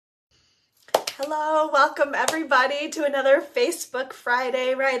Hello, welcome everybody to another Facebook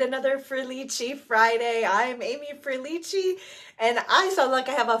Friday, right? Another Frilici Friday. I'm Amy Frilici and I sound like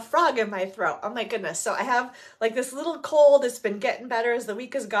I have a frog in my throat. Oh my goodness. So I have like this little cold. It's been getting better as the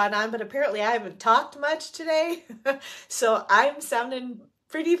week has gone on, but apparently I haven't talked much today. So I'm sounding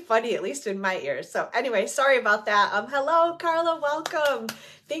pretty funny, at least in my ears. So anyway, sorry about that. Hello, Carla, welcome.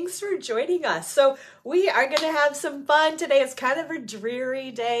 Thanks for joining us. So we are going to have some fun today. It's kind of a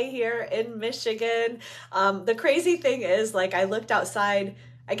dreary day here in Michigan. The crazy thing is, like, I looked outside,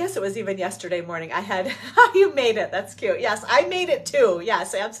 I guess it was even yesterday morning. I had, you made it. That's cute. Yes, I made it too.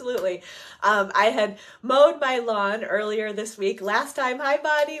 Yes, absolutely. I had mowed my lawn earlier this week. Last time, hi,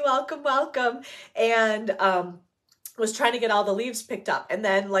 Bonnie, welcome, welcome. And, was trying to get all the leaves picked up. And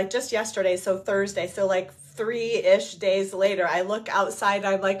then like just yesterday, so Thursday, so like 3-ish days later, I look outside and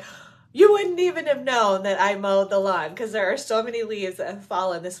I'm like, you wouldn't even have known that I mowed the lawn because there are so many leaves that have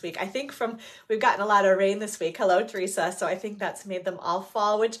fallen this week. I think we've gotten a lot of rain this week. Hello, Teresa. So I think that's made them all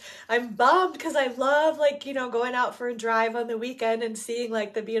fall, which I'm bummed because I love like, you know, going out for a drive on the weekend and seeing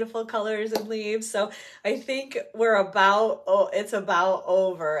like the beautiful colors and leaves. So I think it's about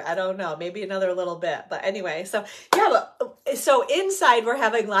over. I don't know, maybe another little bit, but anyway, so yeah, so inside we're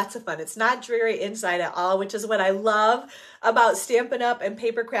having lots of fun. It's not dreary inside at all, which is what I love about Stampin' Up! And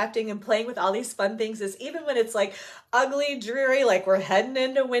paper crafting and playing with all these fun things is even when it's like ugly, dreary, like we're heading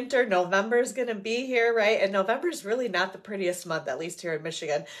into winter, November's gonna be here, right? And November's really not the prettiest month, at least here in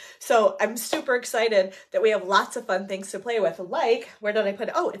Michigan. So I'm super excited that we have lots of fun things to play with. Like, where did I put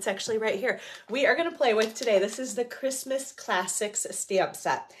it? Oh, it's actually right here. We are gonna play with today. This is the Christmas Classics stamp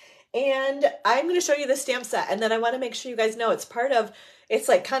set. And I'm going to show you the stamp set, and then I want to make sure you guys know it's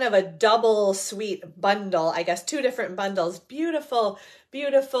like kind of a double sweet bundle, I guess, 2 different bundles. Beautiful,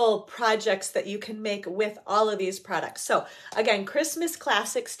 beautiful projects that you can make with all of these products. So again, Christmas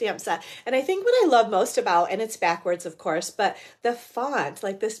Classic stamp set. And I think what I love most about, and it's backwards of course, but the font,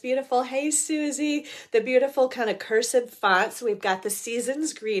 like this beautiful, hey Susie, the beautiful kind of cursive font. So we've got the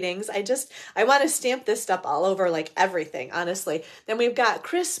season's greetings. I want to stamp this stuff all over like everything, honestly. Then we've got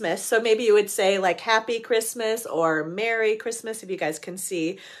Christmas. So maybe you would say like Happy Christmas or Merry Christmas if you guys can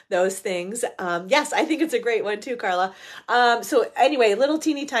see those things. Yes, I think it's a great one too, Carla. So anyway, little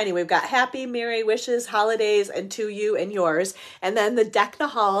teeny tiny, we've got happy, merry wishes, holidays, and to you and yours. And then the deck the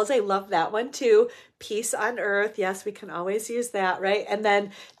halls, I love that one too. Peace on earth, yes, we can always use that, right? And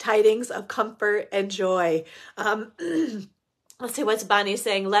then tidings of comfort and joy. Let's see, what's Bonnie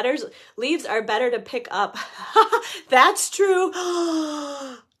saying? Leaves are better to pick up. That's true.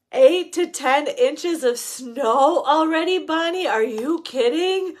 8 to 10 inches of snow already, Bonnie? Are you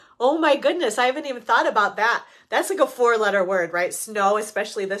kidding? Oh my goodness, I haven't even thought about that. That's like a 4-letter word, right? Snow,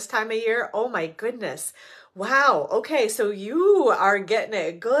 especially this time of year. Oh my goodness. Wow. Okay, so you are getting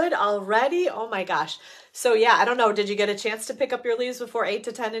it good already. Oh my gosh. So yeah, I don't know. Did you get a chance to pick up your leaves before 8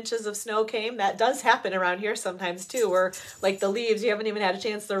 to 10 inches of snow came? That does happen around here sometimes too, where like the leaves, you haven't even had a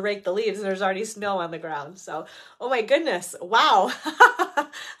chance to rake the leaves and there's already snow on the ground. So, oh my goodness. Wow.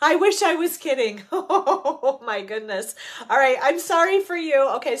 I wish I was kidding. Oh my goodness. All right. I'm sorry for you.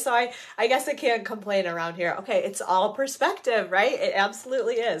 Okay. So I guess I can't complain around here. Okay. It's all perspective, right? It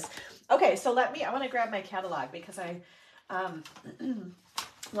absolutely is. Okay. So I want to grab my catalog because I,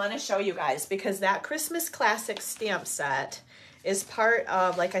 want to show you guys because that Christmas Classic stamp set is part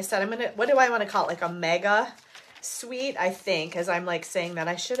of, like I said, what do I want to call it? Like a mega suite, I think, as I'm like saying that.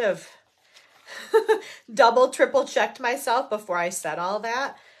 I should have double, triple checked myself before I said all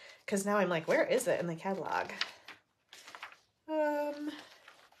that. Because now I'm like, where is it in the catalog?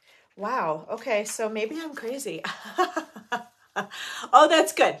 Wow. Okay. So maybe I'm crazy. Oh,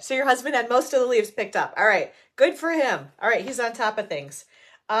 that's good. So your husband had most of the leaves picked up. All right. Good for him. All right. He's on top of things.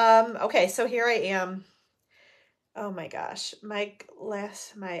 Okay, so here I am. Oh my gosh, my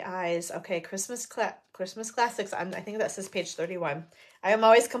eyes. Okay, Christmas Classics. I think that says page 31. I am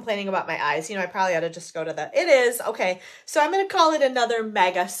always complaining about my eyes. You know, I probably ought to just go to it is. Okay, so I'm going to call it another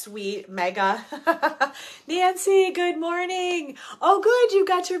mega suite. Mega. Nancy, good morning. Oh, good. You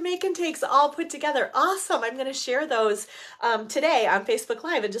got your make and takes all put together. Awesome. I'm going to share those today on Facebook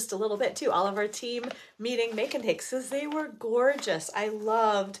Live in just a little bit too. All of our team meeting make and takes because they were gorgeous. I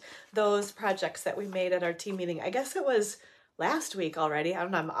loved those projects that we made at our team meeting. I guess it was last week already. I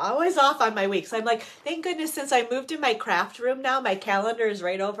don't know. I'm always off on my weeks. I'm like, thank goodness since I moved in my craft room now, my calendar is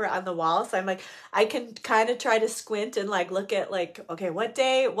right over on the wall. So I'm like, I can kind of try to squint and like look at like, okay, what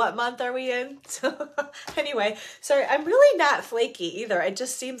day, what month are we in? So anyway, sorry, I'm really not flaky either. It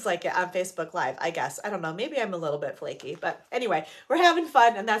just seems like it on Facebook Live, I guess. I don't know. Maybe I'm a little bit flaky, but anyway, we're having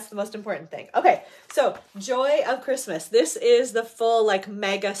fun and that's the most important thing. Okay, so Joy of Christmas. This is the full like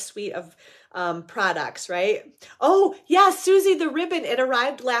mega suite of products, right? Oh, yeah, Susie, the ribbon, it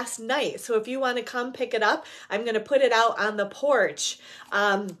arrived last night. So if you want to come pick it up, I'm going to put it out on the porch.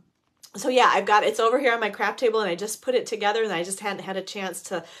 So yeah, it's over here on my craft table, and I just put it together, and I just hadn't had a chance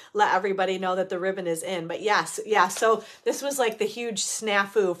to let everybody know that the ribbon is in. But yes, yeah, so this was like the huge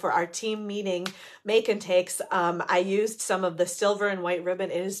snafu for our team meeting make and takes. I used some of the silver and white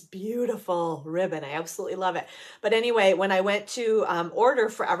ribbon. It is beautiful ribbon. I absolutely love it. But anyway, when I went to order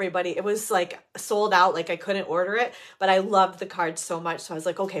for everybody, it was like sold out, like I couldn't order it, but I loved the cards so much. So I was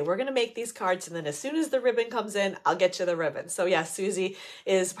like, okay, we're going to make these cards, and then as soon as the ribbon comes in, I'll get you the ribbon. So yeah, Susie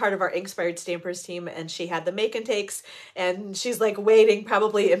is part of our Inspired Stampers team, and she had the make and takes, and she's like waiting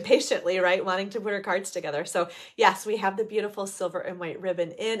probably impatiently, right, wanting to put her cards together. So yes, we have the beautiful silver and white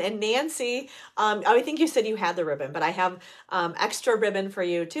ribbon in. And Nancy, I think you said you had the ribbon, but I have extra ribbon for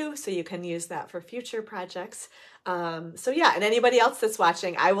you too, so you can use that for future projects. So yeah, and anybody else that's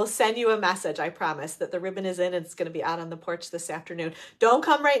watching, I will send you a message. I promise that the ribbon is in, and it's going to be out on the porch this afternoon. Don't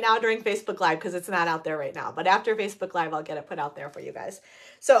come right now during Facebook Live because it's not out there right now, but after Facebook Live, I'll get it put out there for you guys.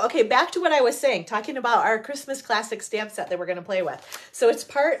 So, okay, back to what I was saying, talking about our Christmas classic stamp set that we're going to play with. So it's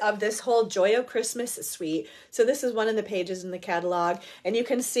part of this whole Joy of Christmas suite. So this is one of the pages in the catalog, and you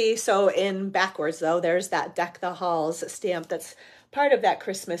can see, so in backwards though, there's that Deck the Halls stamp that's part of that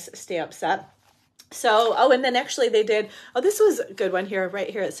Christmas stamp set. So, oh, and then actually they did, oh, this was a good one here, right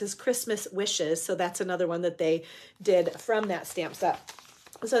here. It says Christmas Wishes. So that's another one that they did from that stamp set.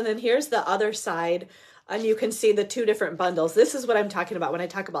 So then here's the other side, and you can see the two different bundles. This is what I'm talking about when I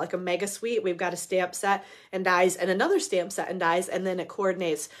talk about like a mega suite. We've got a stamp set and dies and another stamp set and dies, and then it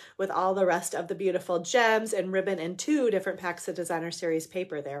coordinates with all the rest of the beautiful gems and ribbon and two different packs of Designer Series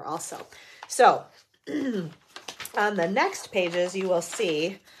paper there also. So on the next pages, you will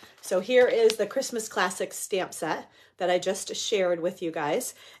see, so here is the Christmas Classic stamp set that I just shared with you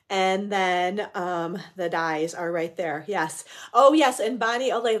guys. And then the dies are right there. Yes. Oh, yes. And Bonnie,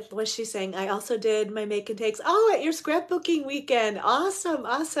 oh, like, what's she saying? I also did my make and takes. Oh, at your scrapbooking weekend. Awesome.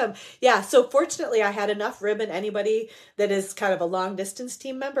 Awesome. Yeah. So fortunately, I had enough ribbon. Anybody that is kind of a long distance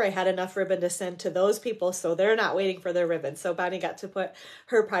team member, I had enough ribbon to send to those people. So they're not waiting for their ribbon. So Bonnie got to put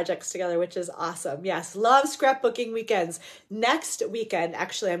her projects together, which is awesome. Yes. Love scrapbooking weekends. Next weekend,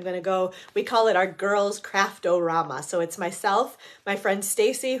 actually, I'm going to go, we call it our Girls Craftorama. So it's myself, my friend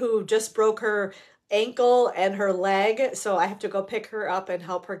Stacy, who just broke her ankle and her leg. So I have to go pick her up and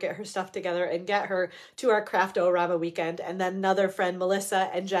help her get her stuff together and get her to our Craftorama weekend. And then another friend, Melissa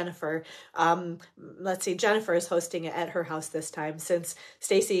and Jennifer. Let's see, Jennifer is hosting it at her house this time since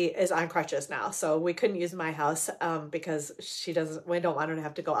Stacy is on crutches now. So we couldn't use my house because we don't want her to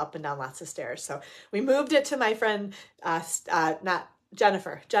have to go up and down lots of stairs. So we moved it to my friend,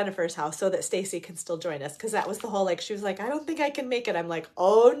 Jennifer's house, so that Stacy can still join us, because that was the whole, like, she was like, I don't think I can make it. I'm like,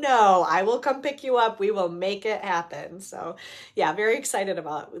 oh no, I will come pick you up. We will make it happen. So yeah, very excited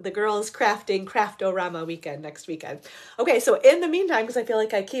about the girls crafting Craftorama weekend next weekend. Okay, so in the meantime, because I feel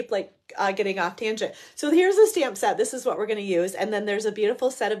like I keep like getting off tangent. So here's a stamp set. This is what we're going to use. And then there's a beautiful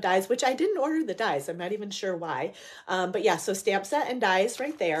set of dies, which I didn't order the dies. I'm not even sure why. But yeah, so stamp set and dies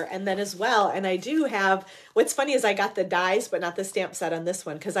right there. And then as well, and I do have, what's funny is I got the dies, but not the stamp set on this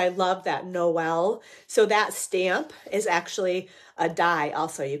one, because I love that Noel. So that stamp is actually a die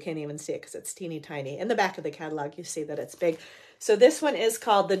also. You can't even see it because it's teeny tiny. In the back of the catalog, you see that it's big. So this one is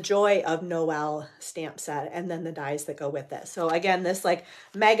called the Joy of Noel stamp set, and then the dies that go with it. So again, this like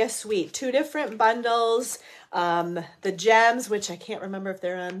mega sweet, two different bundles, the gems, which I can't remember if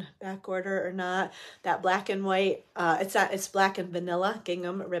they're on back order or not, that black and white, it's black and vanilla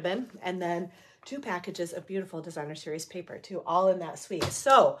gingham ribbon, and then two packages of beautiful Designer Series paper too, all in that suite.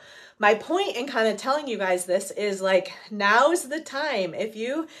 So my point in kind of telling you guys this is like, now's the time. If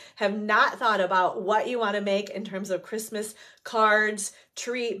you have not thought about what you want to make in terms of Christmas cards,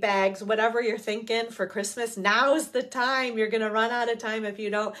 treat bags, whatever you're thinking for Christmas, now's the time. You're going to run out of time if you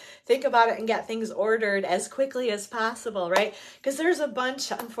don't think about it and get things ordered as quickly as possible, right? Because there's a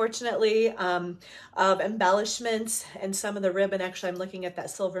bunch, unfortunately, of embellishments and some of the ribbon. Actually, I'm looking at that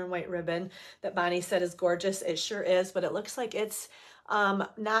silver and white ribbon that Bonnie said is gorgeous. It sure is, but it looks like it's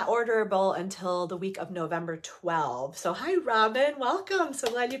not orderable until the week of November 12. So hi, Robin, welcome. So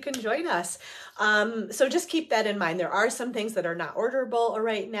glad you can join us. So just keep that in mind. There are some things that are not orderable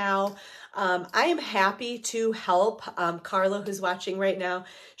right now. I am happy to help Carla, who's watching right now.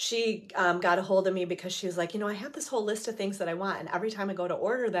 She got a hold of me because she was like, I have this whole list of things that I want, and every time I go to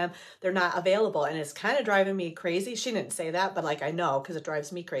order them, they're not available, and it's kind of driving me crazy. She didn't say that, but like I know, because it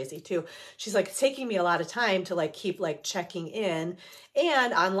drives me crazy too. She's like, it's taking me a lot of time to like keep like checking in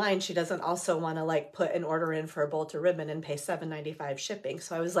And online, she doesn't also want to like put an order in for a bolt of ribbon and pay $7.95 shipping.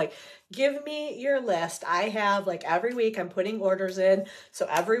 So I was like, give me your list. I have like every week I'm putting orders in. So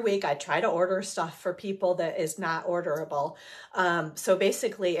every week I try to order stuff for people that is not orderable. So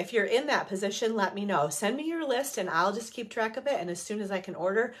basically, if you're in that position, let me know. Send me your list and I'll just keep track of it. And as soon as I can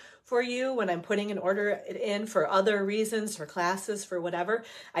order for you, when I'm putting an order in for other reasons, for classes, for whatever,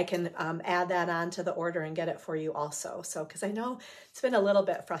 I can add that on to the order and get it for you also. So, because I know it's been a little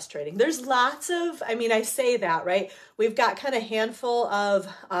bit frustrating. There's lots of, I mean, I say that, right? We've got kind of a handful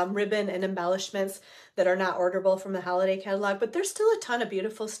of ribbon and embellishments that are not orderable from the holiday catalog, but there's still a ton of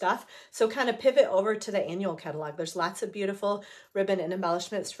beautiful stuff. So kind of pivot over to the annual catalog. There's lots of beautiful ribbon and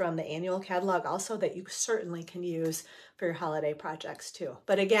embellishments from the annual catalog also that you certainly can use for your holiday projects too.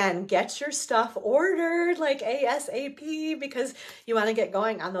 But again, get your stuff ordered like ASAP because you want to get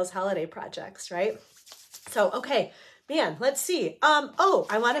going on those holiday projects, right? So, okay. Man, let's see. Oh,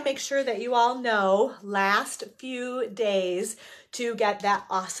 I want to make sure that you all know last few days to get that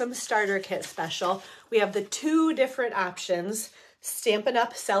awesome starter kit special. We have the 2 different options. Stampin'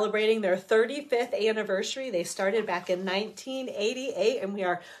 Up! Celebrating their 35th anniversary. They started back in 1988 and we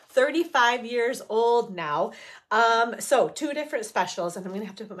are 35 years old now. So 2 different specials, and I'm going to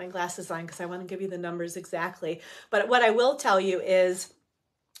have to put my glasses on because I want to give you the numbers exactly. But what I will tell you is,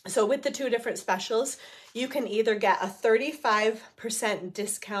 so with the 2 different specials, you can either get a 35%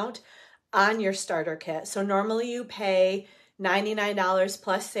 discount on your starter kit. So normally you pay $99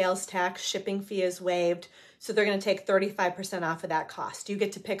 plus sales tax, shipping fee is waived. So they're going to take 35% off of that cost. You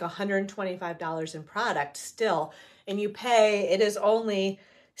get to pick $125 in product still, and you pay, it is only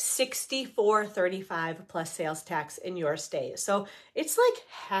 $64.35 plus sales tax in your state. So it's like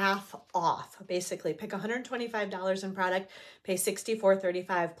half off, basically. Pick $125 in product, pay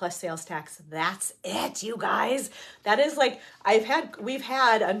 $64.35 plus sales tax. That's it, you guys. That is like, we've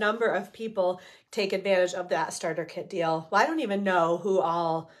had a number of people take advantage of that starter kit deal. Well, I don't even know who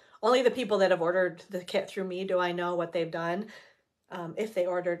all, only the people that have ordered the kit through me do I know what they've done. If they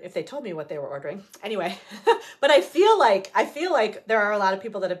told me what they were ordering. Anyway, but I feel like there are a lot of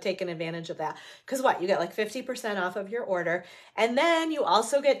people that have taken advantage of that. Because what? You get like 50% off of your order. And then you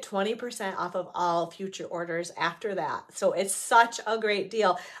also get 20% off of all future orders after that. So it's such a great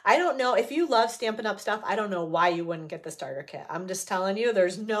deal. I don't know, if you love Stampin' Up! Stuff, I don't know why you wouldn't get the starter kit. I'm just telling you,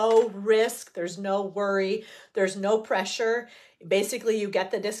 there's no risk, there's no worry, there's no pressure. Basically, you get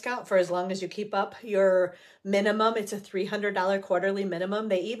the discount for as long as you keep up your minimum. It's a $300 quarterly minimum.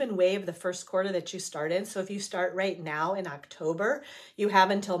 They even waive the first quarter that you start in. So if you start right now in October, you have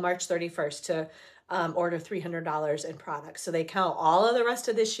until March 31st to order $300 in products. So they count all of the rest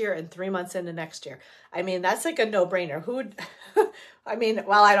of this year and 3 months into next year. I mean, that's like a no-brainer. Who'd, I mean,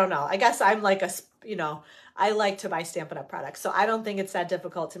 well, I don't know. I guess I'm like I like to buy Stampin' Up! Products. So I don't think it's that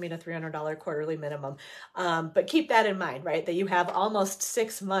difficult to meet a $300 quarterly minimum. But keep that in mind, right? That you have almost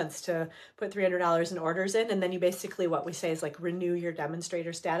 6 months to put $300 in orders in. And then you basically, what we say is like renew your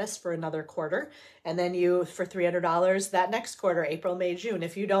demonstrator status for another quarter. And then you, for $300 that next quarter, April, May, June.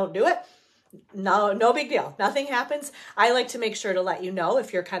 If you don't do it, no big deal. Nothing happens. I like to make sure to let you know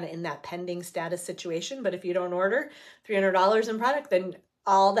if you're kind of in that pending status situation. But if you don't order $300 in product, then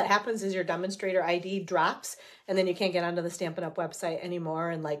all that happens is your demonstrator ID drops and then you can't get onto the Stampin' Up! Website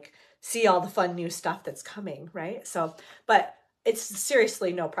anymore and like see all the fun new stuff that's coming, right? So, but it's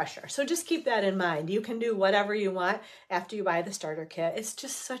seriously no pressure. So just keep that in mind. You can do whatever you want after you buy the starter kit. It's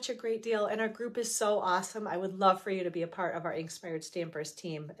just such a great deal and our group is so awesome. I would love for you to be a part of our Inspired Stampers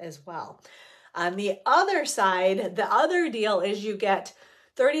team as well. On the other side, the other deal is you get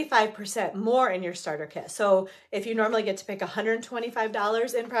 35% more in your starter kit. So if you normally get to pick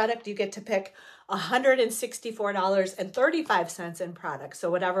 $125 in product, you get to pick $164.35 in product.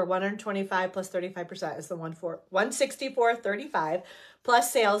 So whatever 125 plus 35% is the $164.35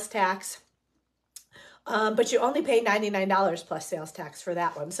 plus sales tax. But you only pay $99 plus sales tax for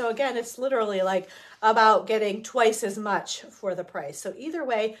that one. So again, it's literally like about getting twice as much for the price. So either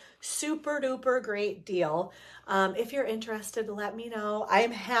way, super duper great deal. If you're interested, let me know.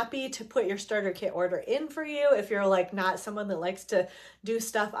 I'm happy to put your starter kit order in for you. If you're like not someone that likes to do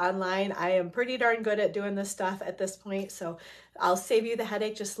stuff online, I am pretty darn good at doing this stuff at this point. So I'll save you the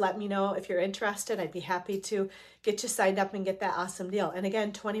headache. Just let me know if you're interested. I'd be happy to get you signed up and get that awesome deal. And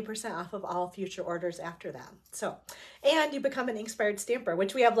again, 20% off of all future orders after that. So, and you become an Inspired Stamper,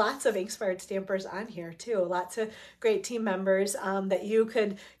 which we have lots of Inspired Stampers on here too. Lots of great team members that you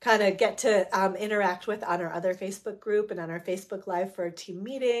could kind of get to interact with on our other Facebook group and on our Facebook Live for our team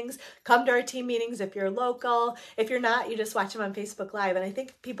meetings. Come to our team meetings if you're local. If you're not, you just watch them on Facebook Live. And I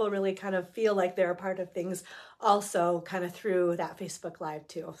think people really kind of feel like they're a part of things also kind of through that Facebook Live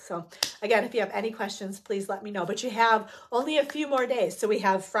too. So again, if you have any questions, please let me know. But you have only a few more days. So we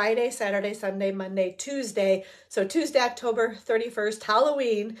have Friday, Saturday, Sunday, Monday, Tuesday. So Tuesday, October 31st,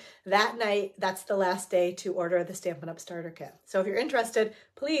 Halloween, that night, that's the last day to order the Stampin' Up! Starter Kit. So if you're interested,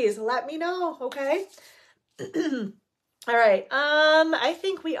 please let me know, okay? All right, I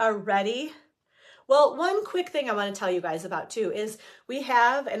think we are ready. Well, one quick thing I want to tell you guys about too is we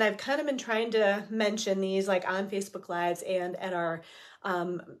have, and I've kind of been trying to mention these like on Facebook Lives and at our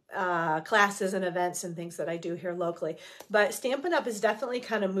classes and events and things that I do here locally. But Stampin' Up! Is definitely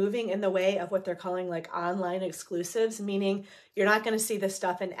kind of moving in the way of what they're calling like online exclusives, meaning you're not going to see this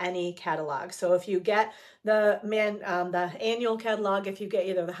stuff in any catalog. So if you get the annual catalog, if you get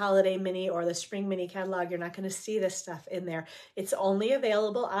either the holiday mini or the spring mini catalog, you're not going to see this stuff in there. It's only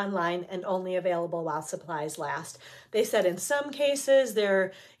available online and only available while supplies last. They said in some cases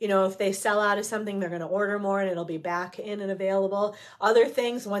they're, you know, if they sell out of something, they're going to order more and it'll be back in and available. Other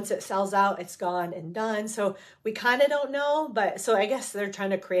things, once it sells out, it's gone and done. So we kind of don't know, but so I guess they're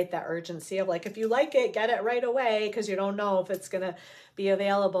trying to create that urgency of like, if you like it, get it right away because you don't know if it's going to be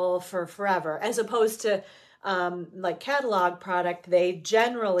available for forever, as opposed to like catalog product, they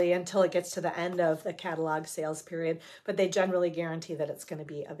generally, until it gets to the end of the catalog sales period, but they generally guarantee that it's going to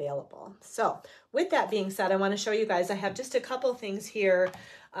be available. So with that being said, I want to show you guys, I have just a couple things here.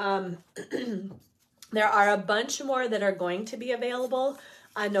 There are a bunch more that are going to be available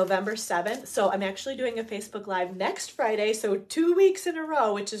on November 7th. So I'm actually doing a Facebook Live next Friday. So 2 weeks in a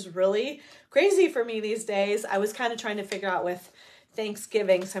row, which is really crazy for me these days. I was kind of trying to figure out with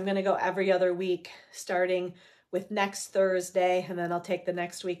Thanksgiving. So I'm going to go every other week, starting with next Thursday, and then I'll take the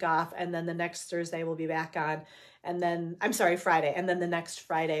next week off. And then the next Thursday we'll be back on. And then, I'm sorry, Friday. And then the next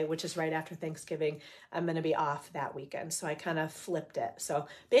Friday, which is right after Thanksgiving, I'm going to be off that weekend. So I kind of flipped it. So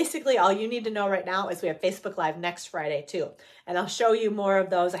basically all you need to know right now is we have Facebook Live next Friday too. And I'll show you more of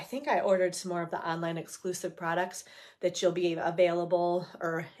those. I think I ordered some more of the online exclusive products that you'll be available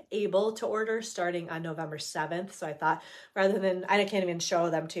or able to order starting on November 7th. So I thought rather than, I can't even show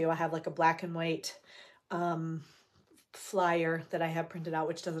them to you. I have like a black and white flyer that I have printed out,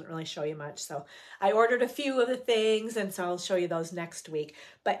 which doesn't really show you much. So I ordered a few of the things, and so I'll show you those next week.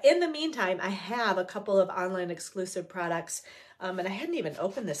 But in the meantime, I have a couple of online exclusive products, and I hadn't even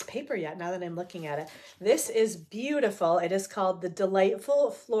opened this paper yet now that I'm looking at it. This is beautiful. It is called the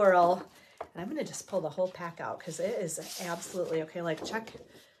Delightful Floral, and I'm going to just pull the whole pack out because it is absolutely, okay, like check.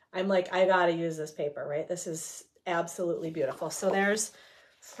 I'm like, I got to use this paper, right? This is absolutely beautiful. So there's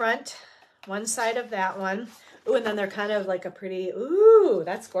front, one side of that one. Ooh, and then they're kind of like a pretty, ooh,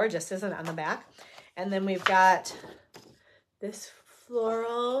 that's gorgeous, isn't it, on the back? And then we've got this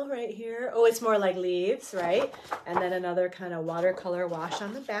floral right here. Oh, it's more like leaves, right? And then another kind of watercolor wash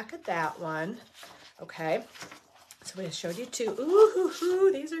on the back of that one. Okay, so we showed you two.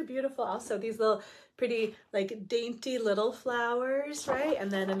 Ooh, these are beautiful. Also, these little pretty like dainty little flowers, right?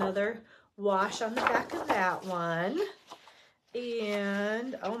 And then another wash on the back of that one.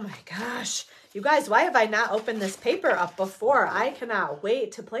 And oh my gosh, you guys, why have I not opened this paper up before? I cannot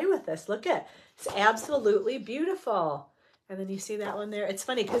wait to play with this. Look at, it's absolutely beautiful. And then you see that one there. It's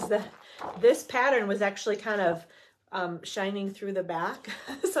funny because this pattern was actually kind of shining through the back.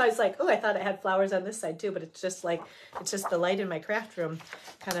 So I was like, oh, I thought it had flowers on this side too, but it's just like, it's just the light in my craft room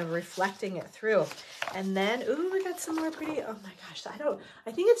kind of reflecting it through. And then, ooh, we got some more pretty, oh my gosh, I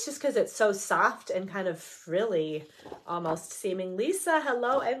think it's just because it's so soft and kind of frilly almost seeming. Lisa,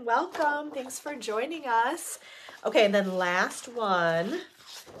 hello and welcome. Thanks for joining us. Okay, and then last one,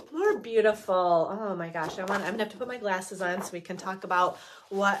 more beautiful. Oh my gosh, I'm gonna have to put my glasses on so we can talk about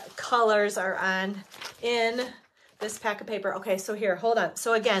what colors are on in this pack of paper. Okay, so here, hold on.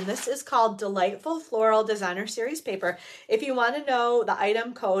 So again, this is called Delightful Floral Designer Series paper. If you want to know the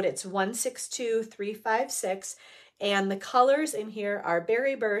item code, it's 162356. And the colors in here are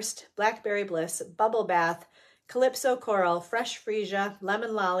Berry Burst, Blackberry Bliss, Bubble Bath, Calypso Coral, Fresh Freesia,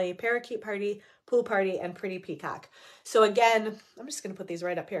 Lemon Lolly, Parakeet Party, Pool Party, and Pretty Peacock. So again, I'm just going to put these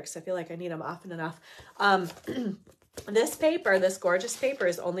right up here because I feel like I need them often enough. This paper, this gorgeous paper,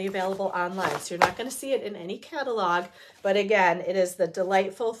 is only available online, so you're not going to see it in any catalog, but again, it is the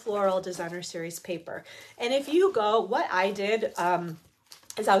Delightful Floral Designer Series paper. And if you go, what I did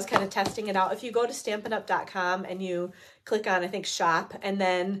as I was kind of testing it out, if you go to stampinup.com and you click on, I think, shop, and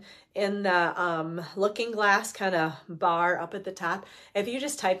then in the looking glass kind of bar up at the top, if you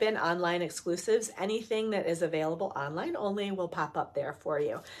just type in online exclusives, anything that is available online only will pop up there for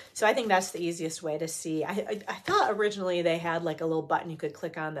you. So I think that's the easiest way to see. I thought originally they had like a little button you could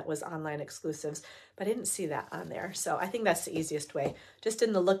click on that was online exclusives, but I didn't see that on there. So I think that's the easiest way. Just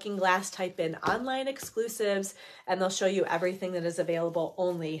in the looking glass, type in online exclusives, and they'll show you everything that is available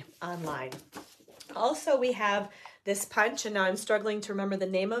only online. Also, we have this punch, and now I'm struggling to remember the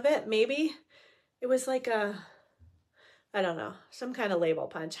name of it. Maybe it was like a, I don't know, some kind of label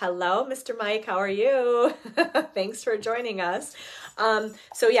punch. Hello, Mr. Mike, how are you? Thanks for joining us.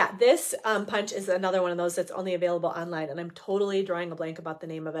 So yeah, this punch is another one of those that's only available online, and I'm totally drawing a blank about the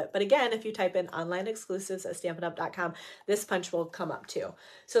name of it. But again, if you type in online exclusives at stampinup.com, this punch will come up too.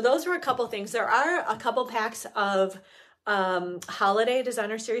 So those were a couple things. There are a couple packs of holiday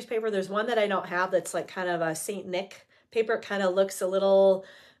designer series paper. There's one that I don't have that's like kind of a Saint Nick paper. It kind of looks a little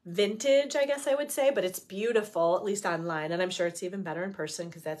vintage, I guess I would say, but it's beautiful, at least online, and I'm sure it's even better in person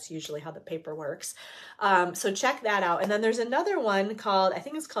because that's usually how the paper works. So check that out. And then there's another one called, I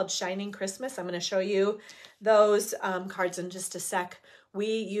think it's called Shining Christmas. I'm going to show you those cards in just a sec.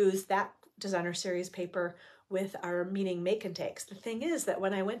 We use that designer series paper with our meeting make and takes. The thing is that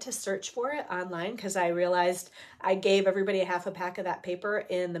when I went to search for it online, because I realized I gave everybody a half a pack of that paper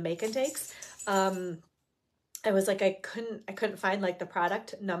in the make and takes, I was like, I couldn't find like the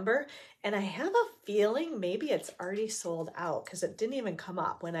product number, and I have a feeling maybe it's already sold out because it didn't even come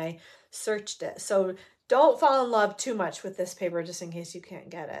up when I searched it. So don't fall in love too much with this paper just in case you can't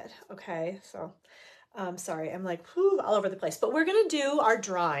get it. Okay, so sorry, I'm like all over the place, but we're gonna do our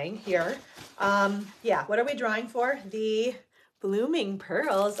drawing here. Yeah, what are we drawing for? The blooming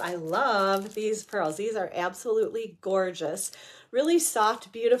pearls. I love these pearls. These are absolutely gorgeous. Really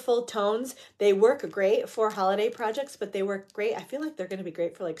soft, beautiful tones. They work great for holiday projects, but they work great. I feel like they're going to be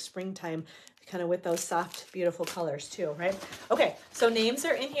great for like springtime, kind of with those soft, beautiful colors too, right? Okay, so names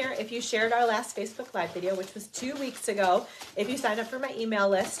are in here. If you shared our last Facebook Live video, which was 2 weeks ago, if you signed up for my email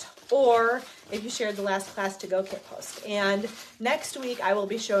list, or if you shared the last class to go kit post. And next week, I will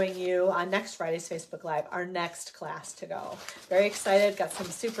be showing you on next Friday's Facebook Live, our next class to go. Very excited, got some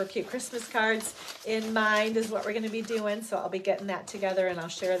super cute Christmas cards in mind is what we're gonna be doing. So I'll be getting that together and I'll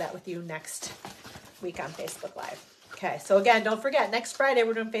share that with you next week on Facebook Live. Okay, so again, don't forget, next Friday,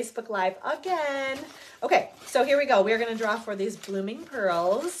 we're doing Facebook Live again. Okay, so here we go. We're gonna draw for these blooming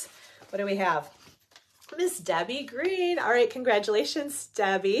pearls. What do we have? Miss Debbie Green. All right, congratulations,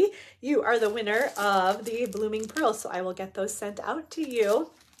 Debbie. You are the winner of the blooming pearls, so I will get those sent out to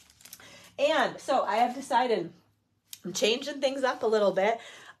you. And so I have decided I'm changing things up a little bit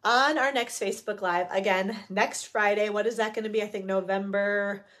on our next Facebook Live. Again, next Friday, what is that going to be? I think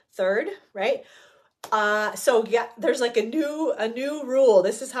November 3rd, right? So yeah, there's like a new rule.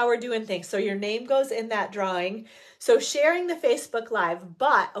 This is how we're doing things. So your name goes in that drawing. So sharing the Facebook Live,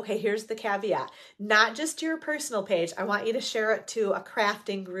 but okay, here's the caveat, not just your personal page. I want you to share it to a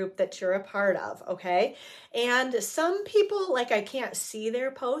crafting group that you're a part of, okay? And some people, like, I can't see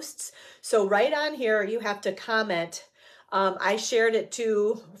their posts. So right on here, you have to comment. I shared it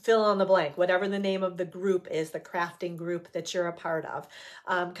to fill in the blank, whatever the name of the group is, the crafting group that you're a part of.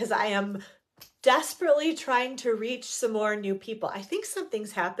 Because I am desperately trying to reach some more new people. I think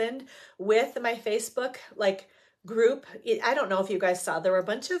something's happened with my Facebook group. I don't know if you guys saw, there were a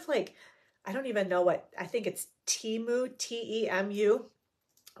bunch of I don't even know what, I think it's Temu, T-E-M-U.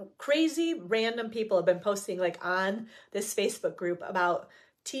 Crazy random people have been posting on this Facebook group about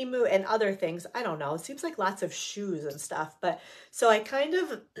Temu and other things. I don't know. It seems like lots of shoes and stuff. But so I kind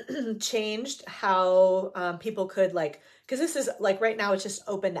of changed how people could because this is right now it's just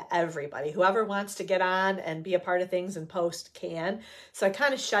open to everybody. Whoever wants to get on and be a part of things and post can. So I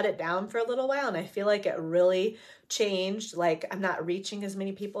kind of shut it down for a little while, and I feel like it really changed. I'm not reaching as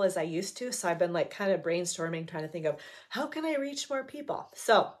many people as I used to. So I've been kind of brainstorming, trying to think of how can I reach more people.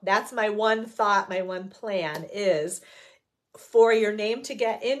 So that's my one thought, my one plan is for your name to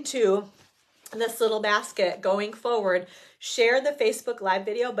get into this little basket going forward. Share the Facebook Live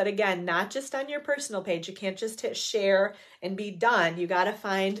video, but again, not just on your personal page. You can't just hit share and be done. You got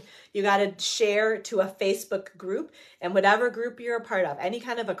to share to a Facebook group, and whatever group you're a part of, any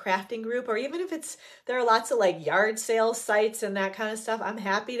kind of a crafting group, or even if there are lots of yard sale sites and that kind of stuff. I'm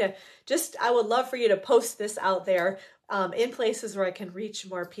happy to I would love for you to post this out there. in places where I can reach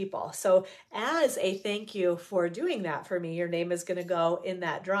more people. So as a thank you for doing that for me, your name is going to go in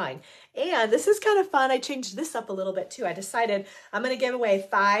that drawing. And this is kind of fun. I changed this up a little bit too. I decided I'm going to give away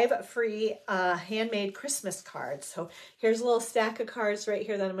 5 free handmade Christmas cards. So here's a little stack of cards right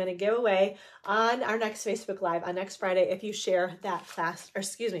here that I'm going to give away on our next Facebook Live on next Friday if you share that class, or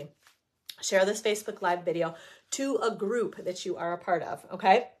excuse me, share this Facebook Live video to a group that you are a part of,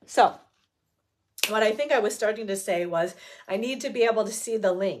 okay? So what I think I was starting to say was I need to be able to see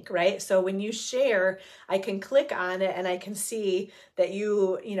the link, right? So when you share, I can click on it and I can see that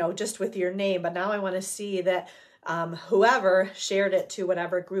you know, just with your name, but now I want to see that whoever shared it to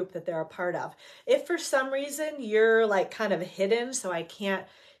whatever group that they're a part of. If for some reason you're like kind of hidden, so I can't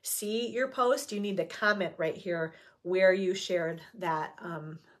see your post, you need to comment right here where you shared that,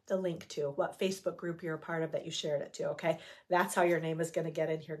 the link to what Facebook group you're a part of that you shared it to, okay? That's how your name is going to get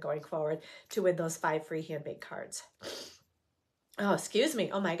in here going forward to win those 5 free handmade cards. Oh, excuse me.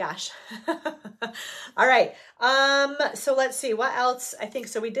 Oh my gosh. All right. So let's see what else. I think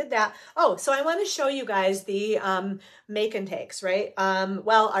so we did that. Oh, so I want to show you guys the make and takes, right?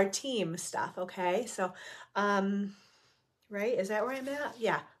 Well, our team stuff, okay? So right, is that where I'm at?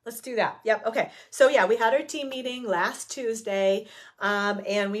 Yeah, let's do that. Yep, okay. So yeah, we had our team meeting last Tuesday,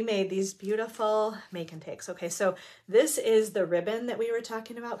 and we made these beautiful make and takes. Okay, so this is the ribbon that we were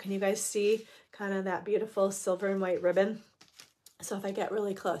talking about. Can you guys see kind of that beautiful silver and white ribbon? So if I get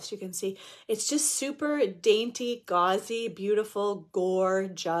really close, you can see it's just super dainty, gauzy, beautiful,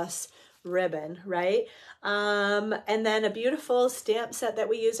 gorgeous ribbon, right? And then a beautiful stamp set that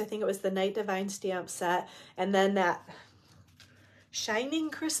we used. I think it was the Night Divine stamp set, and then that Shining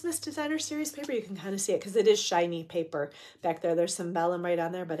Christmas Designer Series paper. You can kind of see it because it is shiny paper back there. There's some vellum right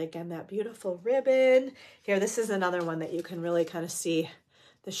on there, but again, that beautiful ribbon. Here, this is another one that you can really kind of see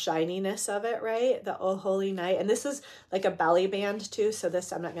the shininess of it, right? The Oh Holy Night. And this is like a belly band too, so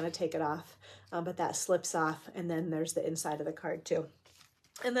this, I'm not going to take it off, but that slips off, and then there's the inside of the card too.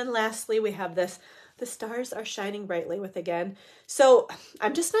 And then lastly, we have this, the stars are shining brightly with again. So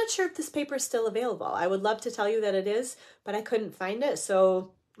I'm just not sure if this paper is still available. I would love to tell you that it is, but I couldn't find it.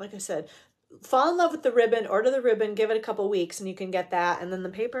 So like I said, fall in love with the ribbon, order the ribbon, give it a couple weeks and you can get that. And then the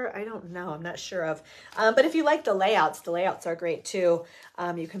paper, I don't know, I'm not sure of. But if you like the layouts are great too.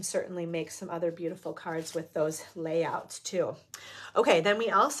 You can certainly make some other beautiful cards with those layouts too. Okay, then we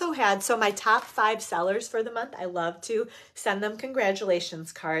also had, so my top 5 sellers for the month, I love to send them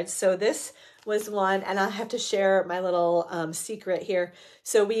congratulations cards. So this was one, and I'll have to share my little secret here.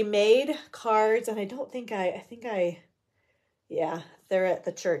 So we made cards, and I think yeah, they're at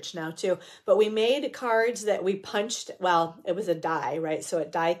the church now too. But we made cards that we punched, well, it was a die, right? So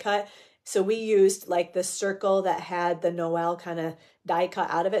it die cut. So we used like the circle that had the Noel kind of die cut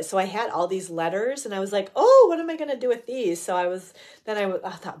out of it. So I had all these letters and I was like, oh, what am I going to do with these? So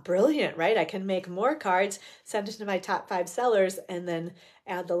I thought, brilliant, right? I can make more cards, send it to my top 5 sellers, and then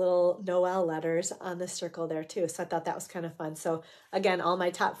add the little Noel letters on the circle there too. So I thought that was kind of fun. So again, all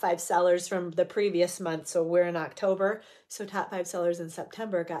my top 5 sellers from the previous month. So we're in October. So top 5 sellers in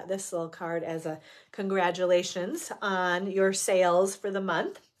September got this little card as a congratulations on your sales for the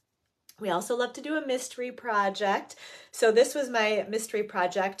month. We also love to do a mystery project. So this was my mystery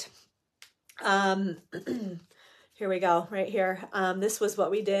project. Here we go, right here. This was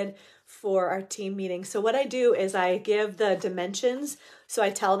what we did for our team meeting. So what I do is I give the dimensions. So I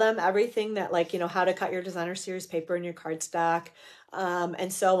tell them everything that, like, you know, how to cut your designer series paper in your cardstock,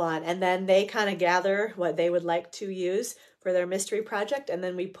 and so on. And then they kind of gather what they would like to use for their mystery project, and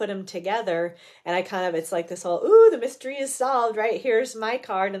then we put them together, and it's like this whole, ooh, the mystery is solved, right? Here's my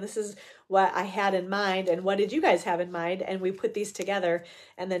card, and this is what I had in mind, and what did you guys have in mind? And we put these together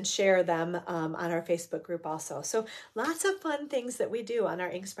and then share them on our Facebook group also. So lots of fun things that we do on our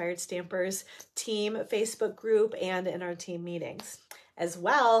Inspired Stampers team Facebook group and in our team meetings. As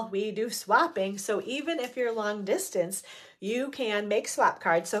well, we do swapping. So even if you're long distance, you can make swap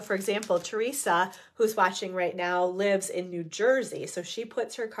cards. So for example, Teresa, who's watching right now, lives in New Jersey. So she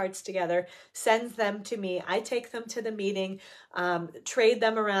puts her cards together, sends them to me. I take them to the meeting, trade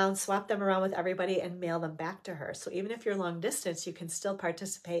them around, swap them around with everybody, and mail them back to her. So even if you're long distance, you can still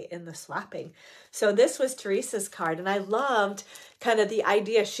participate in the swapping. So this was Teresa's card, and I loved kind of the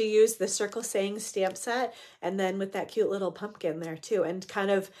idea. She used the circle saying stamp set, and then with that cute little pumpkin there too, and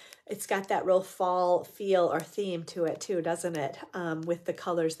kind of, it's got that real fall feel or theme to it too, doesn't it? With the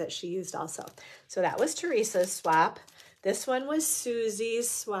colors that she used also. So that was Teresa's swap. This one was Susie's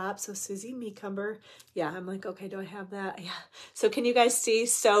swap. So Susie Meecumber. Yeah, I'm like, okay, do I have that? Yeah. So can you guys see?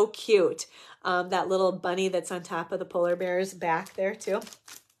 So cute. That little bunny that's on top of the polar bear's back there too.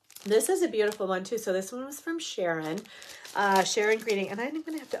 This is a beautiful one too. So this one was from Sharon. Sharon greeting, and I'm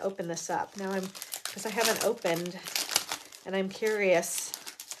going to have to open this up now. Because I haven't opened, and I'm curious.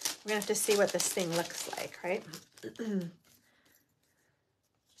 We're going to have to see what this thing looks like, right?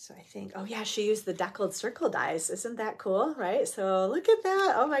 So I think, oh yeah, she used the deckled circle dies. Isn't that cool, right? So look at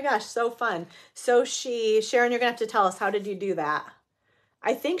that. Oh my gosh, so fun. So Sharon, you're going to have to tell us, how did you do that?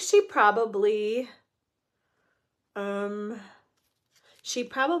 I think she probably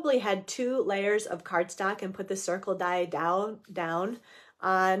had 2 layers of cardstock and put the circle die down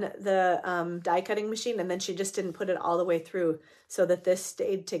on the die cutting machine, and then she just didn't put it all the way through so that this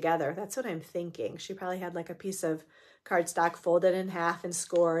stayed together. That's what I'm thinking. She probably had like a piece of cardstock folded in half and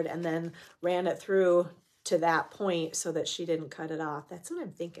scored, and then ran it through to that point so that she didn't cut it off. That's what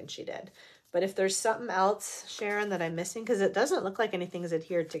I'm thinking she did. But if there's something else, Sharon, that I'm missing, because it doesn't look like anything's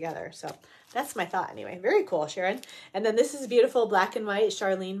adhered together. So that's my thought anyway. Very cool, Sharon. And then this is beautiful black and white.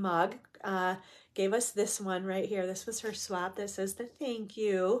 Charlene Mogg gave us this one right here. This was her swap that says the thank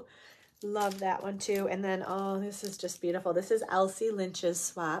you. Love that one too. And then, oh, this is just beautiful. This is Elsie Lynch's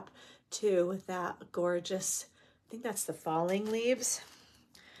swap too, with that gorgeous, I think that's the falling leaves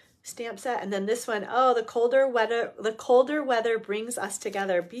stamp set. And then this one, oh, the colder weather brings us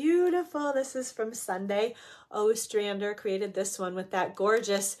together. Beautiful. This is from Sunday. Ostrander created this one with that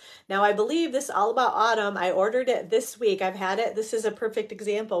gorgeous, now I believe this is all about autumn. I ordered it this week. I've had it. This is a perfect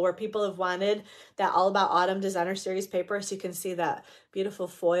example where people have wanted that all about autumn designer series paper. So you can see that beautiful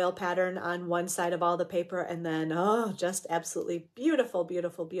foil pattern on one side of all the paper, and then, oh, just absolutely beautiful,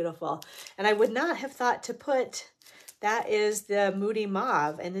 beautiful, beautiful. And I would not have thought to put, that is the Moody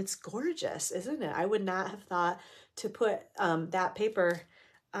Mauve, and it's gorgeous, isn't it? I would not have thought to put that paper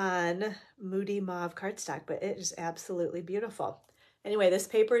on Moody Mauve cardstock, but it is absolutely beautiful. Anyway, this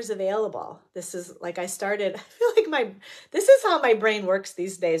paper is available. This is like I feel like this is how my brain works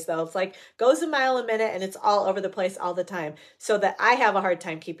these days though. It's like goes a mile a minute and it's all over the place all the time, so that I have a hard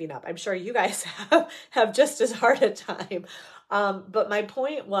time keeping up. I'm sure you guys have just as hard a time. But my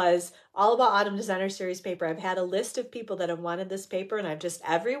point was all about autumn designer series paper. I've had a list of people that have wanted this paper, and I've just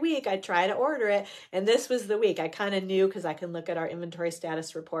every week I try to order it. And this was the week I kind of knew, because I can look at our inventory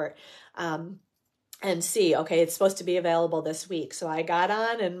status report and see, okay, it's supposed to be available this week. So I got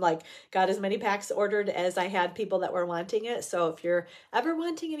on and got as many packs ordered as I had people that were wanting it. So if you're ever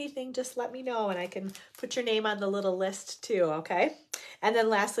wanting anything, just let me know and I can put your name on the little list too, okay? And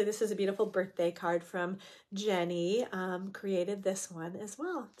then lastly, this is a beautiful birthday card from Jenny, created this one as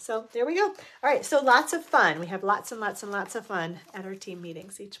well. So there we go. All right, so lots of fun. We have lots and lots and lots of fun at our team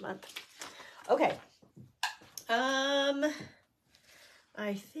meetings each month. Okay.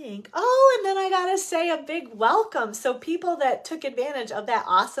 I think, oh, and then I gotta say a big welcome. So people that took advantage of that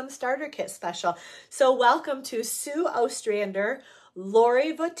awesome starter kit special. So welcome to Sue Ostrander,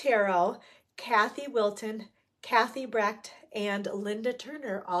 Lori Votero, Kathy Wilton, Kathy Brecht, and Linda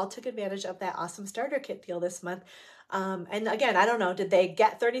Turner all took advantage of that awesome starter kit deal this month. And again, I don't know, did they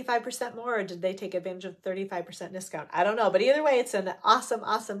get 35% more or did they take advantage of 35% discount? I don't know, but either way, it's an awesome,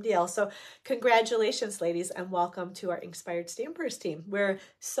 awesome deal. So congratulations, ladies, and welcome to our Inspired Stampers team. We're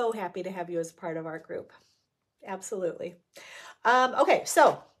so happy to have you as part of our group. Absolutely. Okay,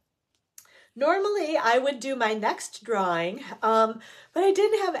 so normally I would do my next drawing, but I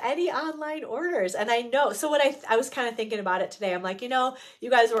didn't have any online orders. And I know, so what I was kind of thinking about it today. I'm like, you know, you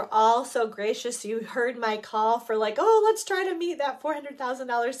guys were all so gracious. You heard my call for oh, let's try to meet that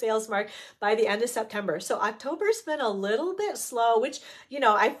 $400,000 sales mark by the end of September. So October's been a little bit slow, which, you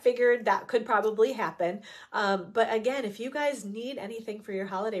know, I figured that could probably happen. But again, if you guys need anything for your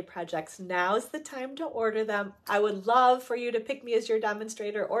holiday projects, now's the time to order them. I would love for you to pick me as your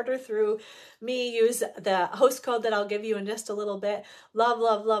demonstrator, order through me, use the host code that I'll give you in just a little bit. Love,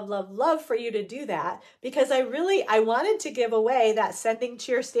 love, love, love, love for you to do that, because I wanted to give away that Sending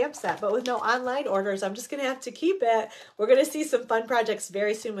Cheer stamp set, but with no online orders, I'm just going to have to keep it. We're going to see some fun projects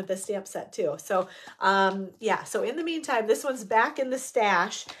very soon with this stamp set too. So yeah, so in the meantime, this one's back in the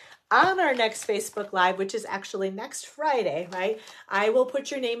stash. On our next Facebook Live, which is actually next Friday, right? I will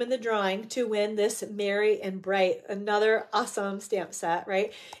put your name in the drawing to win this Merry and Bright, another awesome stamp set,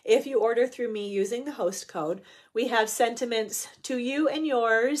 right? If you order through me using the host code, we have sentiments to you and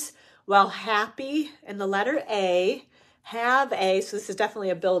yours. Well, happy and the letter A, have a, so this is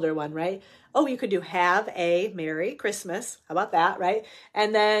definitely a builder one, right? Oh, you could do have a Merry Christmas. How about that, right?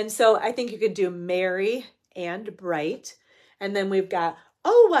 And then, so I think you could do Merry and Bright. And then we've got,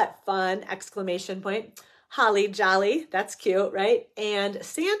 oh, what fun, exclamation point. Holly Jolly. That's cute, right? And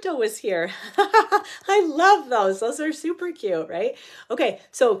Santa was here. I love those. Those are super cute, right? Okay,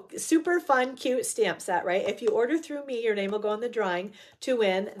 so super fun, cute stamp set, right? If you order through me, your name will go in the drawing to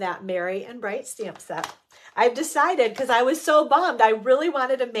win that Merry and Bright stamp set. I've decided, because I was so bummed, I really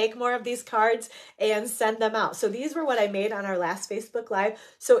wanted to make more of these cards and send them out. So these were what I made on our last Facebook Live.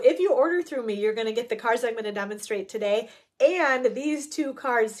 So if you order through me, you're going to get the cards I'm going to demonstrate today and these 2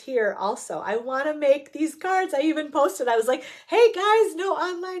 cards here also. I want to make these cards. I even posted, I was like, hey guys, no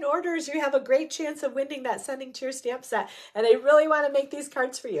online orders. You have a great chance of winning that Sending to Your Stamp set. And I really want to make these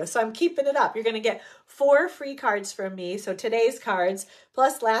cards for you. So I'm keeping it up. You're going to get 4 free cards from me. So today's cards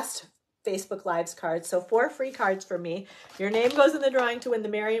plus last Facebook Live's cards. So 4 free cards from me. Your name goes in the drawing to win the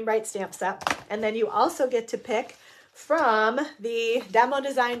Merry and Bright stamp set. And then you also get to pick from the Demo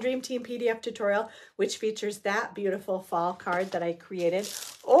Design Dream Team PDF tutorial, which features that beautiful fall card that I created.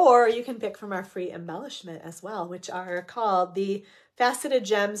 Or you can pick from our free embellishment as well, which are called the Faceted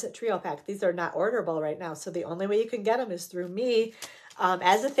Gems Trio Pack. These are not orderable right now, so the only way you can get them is through me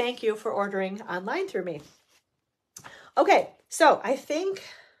as a thank you for ordering online through me. Okay, so I think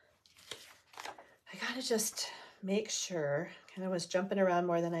I gotta just make sure. Kind of was jumping around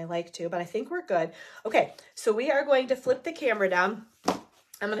more than I like to, but I think we're good. Okay, so we are going to flip the camera down.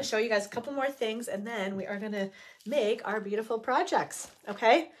 I'm going to show you guys a couple more things, and then we are going to make our beautiful projects,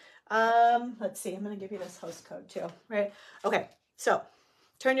 okay? Let's see. I'm going to give you this host code too, right? Okay, so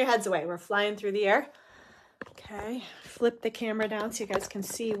turn your heads away. We're flying through the air. Okay, flip the camera down so you guys can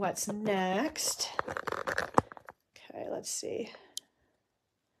see what's next. Okay, let's see.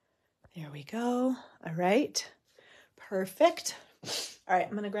 There we go. All right. Perfect. All right,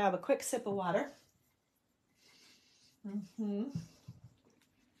 I'm going to grab a quick sip of water.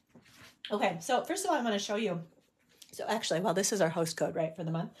 Okay, so first of all, I'm going to show you. So actually, well, this is our host code, right, for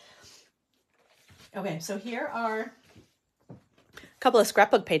the month. Okay, so here are a couple of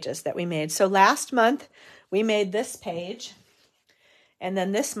scrapbook pages that we made. So last month, we made this page. And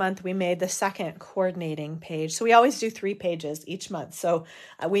then this month we made the second coordinating page. So we always do 3 pages each month. So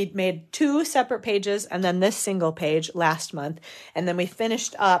we made 2 separate pages and then this single page last month. And then we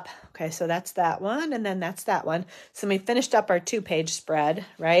finished up, okay, so that's that one and then that's that one. So we finished up our 2-page spread,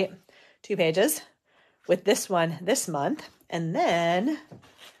 right? 2 pages with this one this month. And then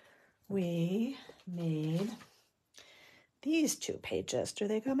we made these 2 pages. Do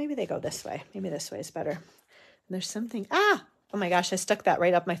they go? Maybe they go this way. Maybe this way is better. And there's something, oh my gosh, I stuck that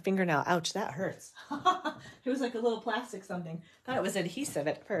right up my fingernail. Ouch, that hurts. It was like a little plastic something. Thought it was adhesive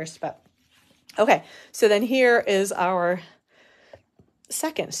at first, but okay. So then here is our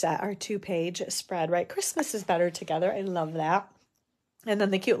second set, our 2-page spread, right? Christmas is better together. I love that. And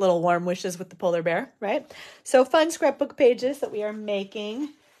then the cute little warm wishes with the polar bear, right? So fun scrapbook pages that we are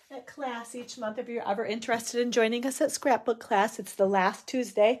making at class each month. If you're ever interested in joining us at scrapbook class, it's the last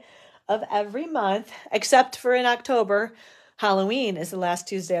Tuesday of every month, except for in October. Halloween is the last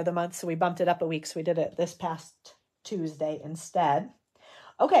Tuesday of the month, so we bumped it up a week, so we did it this past Tuesday instead.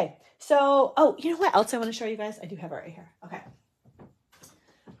 Okay, so, oh, you know what else I want to show you guys? I do have it right here. Okay.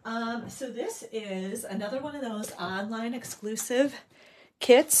 So this is another one of those online exclusive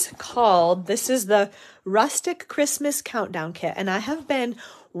kits called, this is the Rustic Christmas Countdown Kit, and I have been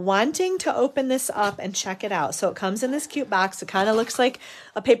wanting to open this up and check it out. So it comes in this cute box. It kind of looks like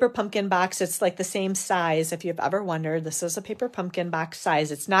a paper pumpkin box. It's like the same size. If you've ever wondered, this is a paper pumpkin box size.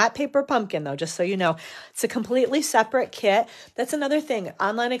 It's not paper pumpkin though, just so you know. It's a completely separate kit. That's another thing.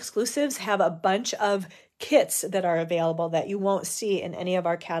 Online exclusives have a bunch of kits that are available that you won't see in any of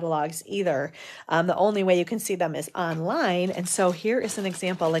our catalogs either. The only way you can see them is online. And so here is an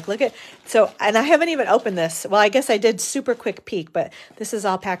example. Like, look at, so, and I haven't even opened this. Well, I guess I did super quick peek, but this is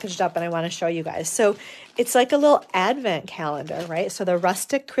all packaged up and I want to show you guys. So it's like a little advent calendar, right? So the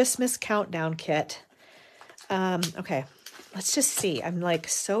Rustic Christmas Countdown Kit. Okay, let's just see. I'm like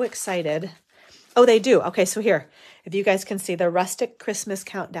so excited. Oh, they do. Okay, so here, if you guys can see the Rustic Christmas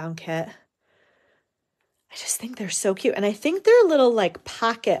Countdown Kit. I just think they're so cute. And I think they're little like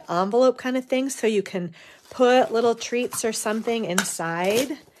pocket envelope kind of things. So you can put little treats or something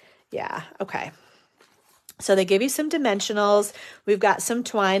inside. Yeah, okay. So they give you some dimensionals. We've got some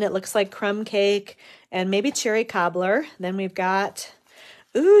twine. It looks like crumb cake and maybe cherry cobbler. Then we've got,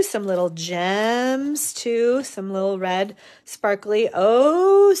 ooh, some little gems too. Some little red sparkly,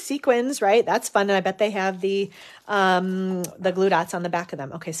 oh, sequins, right? That's fun. And I bet they have the glue dots on the back of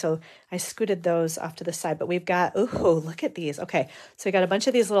them. Okay, so I scooted those off to the side, but we've got, ooh, look at these. Okay, so we got a bunch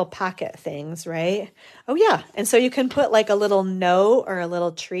of these little pocket things, right? Oh yeah, and so you can put like a little note or a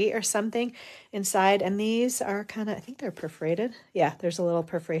little treat or something inside, and these are kind of, I think they're perforated. Yeah, there's a little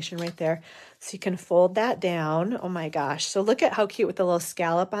perforation right there. So you can fold that down. Oh my gosh. So look at how cute with the little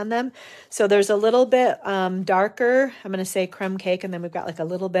scallop on them. So there's a little bit darker, I'm going to say crumb cake, and then we've got like a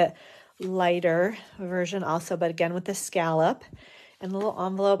little bit lighter version also, but again with the scallop and a little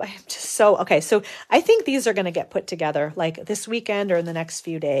envelope. I am just so, okay, so I think these are going to get put together like this weekend or in the next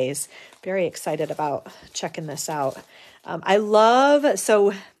few days. Very excited about checking this out. I love,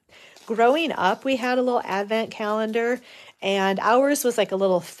 so growing up, we had a little advent calendar, and ours was like a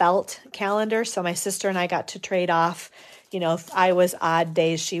little felt calendar. So my sister and I got to trade off, you know, if I was odd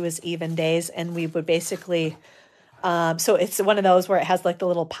days, she was even days, and we would basically, so it's one of those where it has like the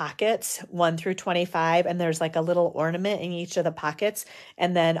little pockets 1 through 25, and there's like a little ornament in each of the pockets.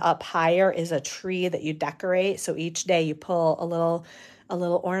 And then up higher is a tree that you decorate. So each day you pull a little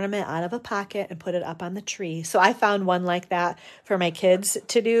ornament out of a pocket and put it up on the tree. So I found one like that for my kids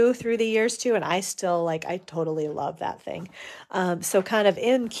to do through the years too. And I still I totally love that thing. So kind of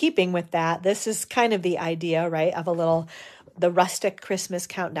in keeping with that, this is kind of the idea, right, of the rustic Christmas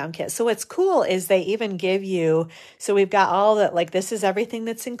countdown kit. So what's cool is they even give you, so we've got all that, like this is everything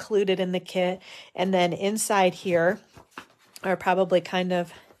that's included in the kit. And then inside here are probably kind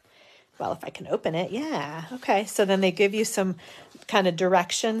of, well, if I can open it, yeah. Okay, so then they give you some kind of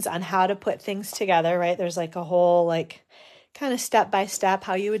directions on how to put things together, right? There's like a whole kind of step-by-step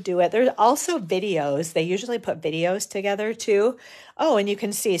how you would do it. There's also videos. They usually put videos together too. Oh, and you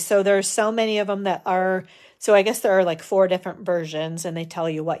can see, so there's so many of them that are, so I guess there are like 4 different versions, and they tell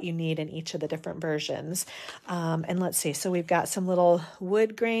you what you need in each of the different versions. And let's see, so we've got some little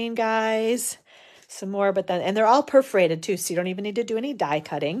wood grain guys, some more, but then, and they're all perforated too, so you don't even need to do any die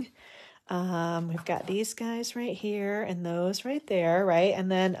cutting. We've got these guys right here and those right there, right?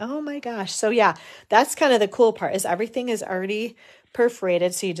 And then, oh my gosh. So yeah, that's kind of the cool part, is everything is already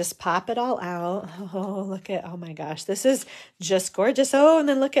perforated. So you just pop it all out. Oh, look at, oh my gosh, this is just gorgeous. Oh, and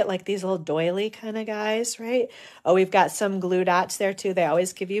then look at like these little doily kind of guys, right? Oh, we've got some glue dots there too. They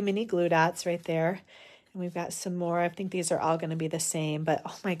always give you mini glue dots right there. And we've got some more. I think these are all going to be the same, but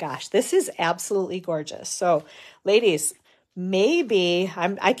oh my gosh, this is absolutely gorgeous. So ladies, maybe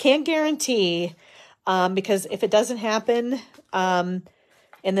I can't guarantee, because if it doesn't happen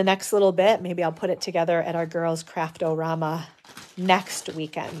in the next little bit, maybe I'll put it together at our girls Craftorama next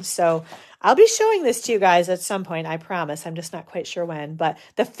weekend. So I'll be showing this to you guys at some point, I promise. I'm just not quite sure when, but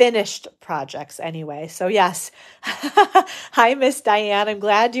the finished projects anyway. So yes. Hi, Miss Diane. I'm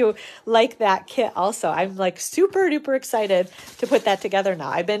glad you like that kit also. I'm like super duper excited to put that together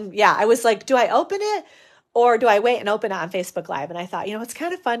now. I was like, do I open it? Or do I wait and open it on Facebook Live? And I thought, it's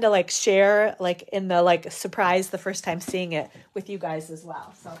kind of fun to share in the surprise the first time seeing it with you guys as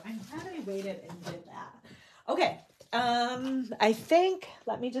well. So I'm glad I waited and did that. Okay. I think,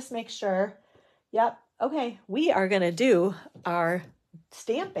 let me just make sure. Yep. Okay. We are going to do our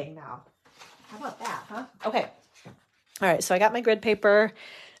stamping now. How about that, huh? Okay. All right. So I got my grid paper.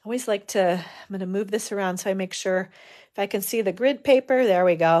 I always I'm going to move this around so I make sure if I can see the grid paper. There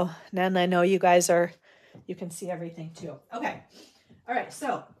we go. Then I know you can see everything too. Okay. All right.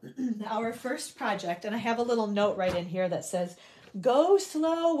 So our first project, and I have a little note right in here that says, go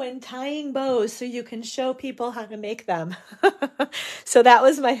slow when tying bows so you can show people how to make them. So that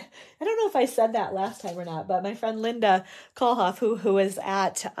was I don't know if I said that last time or not, but my friend Linda Kohlhoff, who was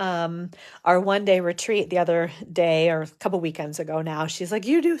at our one-day retreat the other day, or a couple weekends ago now, she's like,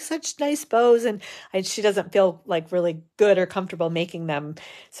 you do such nice bows, and she doesn't feel really good or comfortable making them.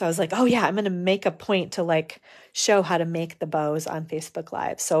 So I was like, oh yeah, I'm going to make a point to show how to make the bows on Facebook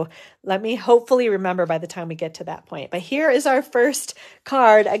Live. So let me hopefully remember by the time we get to that point. But here is our first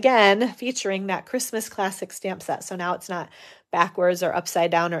card, again, featuring that Christmas classic stamp set. So now it's not backwards or upside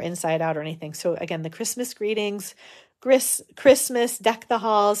down or inside out or anything. So again, the Christmas greetings, Christmas, deck the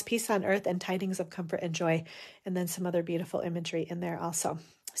halls, peace on earth, and tidings of comfort and joy. And then some other beautiful imagery in there also.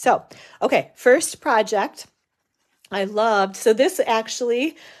 So, okay, first project. So this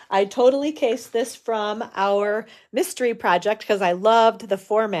actually, I totally cased this from our mystery project because I loved the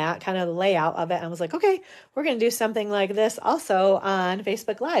format, kind of the layout of it. And I was like, okay, we're going to do something like this also on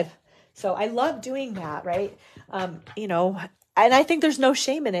Facebook Live. So I love doing that, right? And I think there's no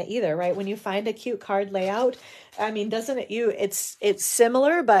shame in it either, right? When you find a cute card layout, doesn't it, it's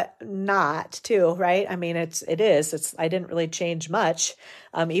similar, but not too, right? It is, I didn't really change much.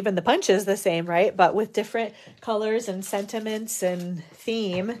 Even the punch is the same, right? But with different colors and sentiments and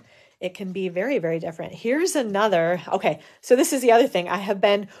theme, it can be very, very different. Here's another. Okay. So this is the other thing I have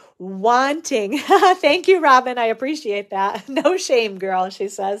been wanting. Thank you, Robin. I appreciate that. No shame, girl. She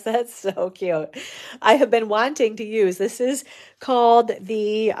says, that's so cute. I have been wanting to use, this is called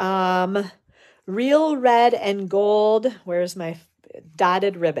the, Real Red and Gold.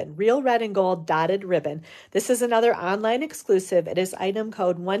 dotted ribbon, real red and gold dotted ribbon. This is another online exclusive. It is item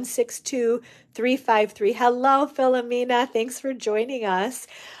code 162353. Hello, Philomena. Thanks for joining us.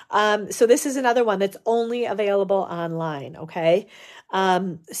 So this is another one that's only available online. Okay.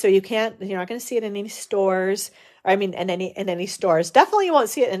 So you're not going to see it in any stores. Or, I mean, in any stores. Definitely you won't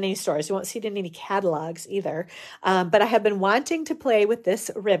see it in any stores. You won't see it in any catalogs either. But I have been wanting to play with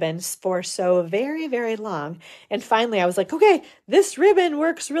this ribbon for so very, very long. And finally I was like, okay, this ribbon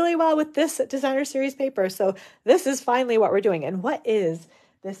works really well with this designer series paper. So this is finally what we're doing. And what is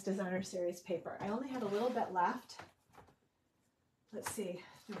this designer series paper? I only have a little bit left. Let's see.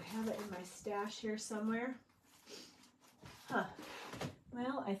 Do I have it in my stash here somewhere? Huh.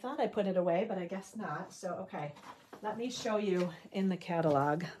 Well, I thought I put it away, but I guess not. So, okay, let me show you in the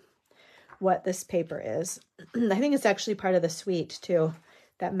catalog what this paper is. I think it's actually part of the suite too,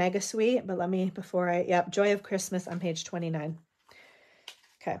 that mega suite. But let me, Joy of Christmas on page 29.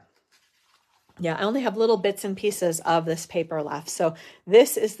 Okay. Yeah, I only have little bits and pieces of this paper left. So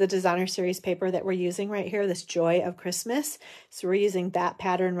this is the designer series paper that we're using right here, this Joy of Christmas. So we're using that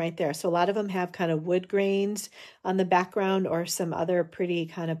pattern right there. So a lot of them have kind of wood grains on the background or some other pretty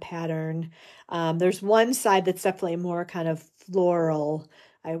kind of pattern. There's one side that's definitely more kind of floral,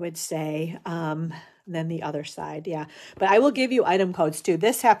 I would say, than the other side. Yeah, but I will give you item codes too.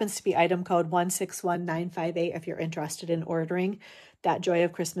 This happens to be item code 161958 if you're interested in ordering that Joy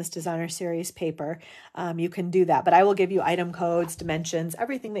of Christmas designer series paper. You can do that, but I will give you item codes, dimensions,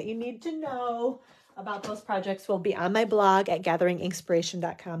 everything that you need to know about those projects will be on my blog at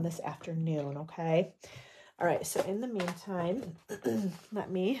gatheringinkspiration.com this afternoon. Okay. All right. So in the meantime,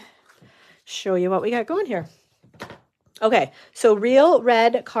 let me show you what we got going here. Okay. So real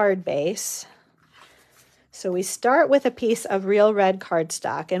red card base. So we start with a piece of real red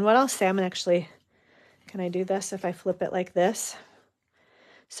cardstock. And what I'll say, can I do this if I flip it like this?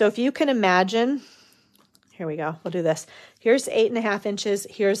 So if you can imagine, here we go, we'll do this. Here's 8.5 inches,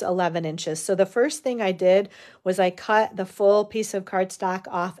 here's 11 inches. So the first thing I did was I cut the full piece of cardstock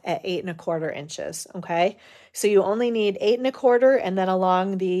off at 8.25 inches, okay? So you only need 8.25, and then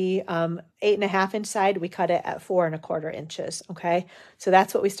along the 8.5 inch side, we cut it at 4.25 inches, okay? So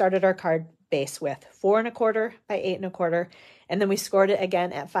that's what we started our card base with, 4.25 by 8.25, and then we scored it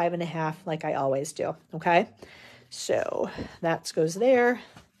again at 5.5 like I always do, okay? So that goes there.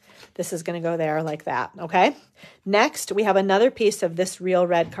 This is going to go there like that, okay? Next, we have another piece of this real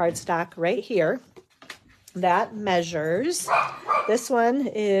red cardstock right here that measures, this one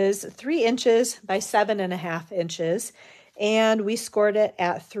is 3 inches by 7.5 inches, and we scored it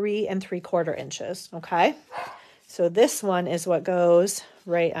at 3.75 inches, okay? So this one is what goes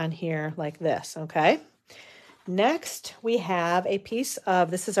right on here like this, okay? Next, we have a piece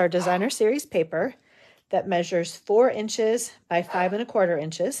of, this is our designer series paper that measures 4 inches by 5.25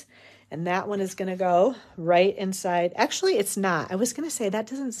 inches. And that one is going to go right inside. Actually, it's not. I was going to say that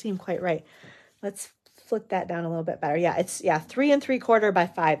doesn't seem quite right. Let's flick that down a little bit better. Yeah, it's 3.75 by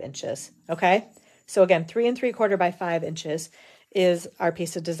 5 inches. Okay. So again, 3.75 by 5 inches is our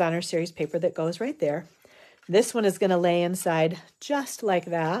piece of designer series paper that goes right there. This one is going to lay inside just like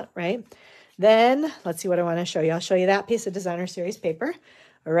that, right? Then let's see what I want to show you. I'll show you that piece of designer series paper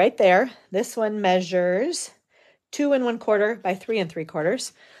right there. This one measures 2.25 by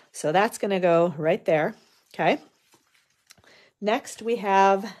 3.75. So that's going to go right there. Okay. Next, we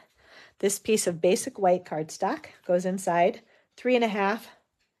have this piece of basic white cardstock goes inside 3.5.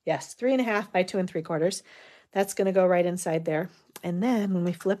 Yes, 3.5 by 2.75. That's going to go right inside there. And then when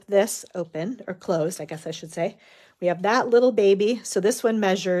we flip this open or closed, I guess I should say, we have that little baby. So this one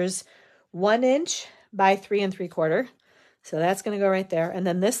measures 1 inch by 3.75. So that's going to go right there. And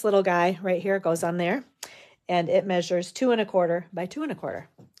then this little guy right here goes on there, and it measures 2.25 by 2.25.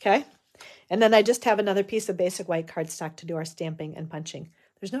 Okay. And then I just have another piece of basic white cardstock to do our stamping and punching.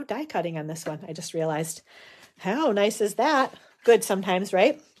 There's no die cutting on this one. I just realized. How nice is that? Good sometimes,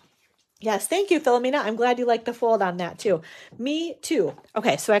 right? Yes. Thank you, Philomena. I'm glad you like the fold on that too. Me too.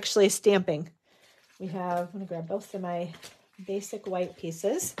 Okay. So actually stamping, we have, I'm going to grab both of my basic white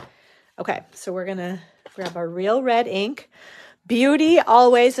pieces. Okay. So we're going to grab our real red ink. Beauty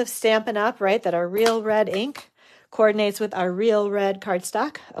always of Stampin' Up, right? That our real red ink coordinates with our real red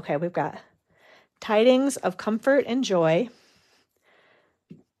cardstock. Okay, we've got Tidings of Comfort and Joy.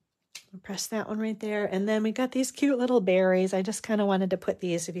 Press that one right there. And then we got these cute little berries. I just kind of wanted to put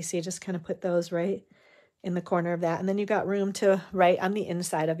these, if you see, just kind of put those right in the corner of that. And then you got room to write on the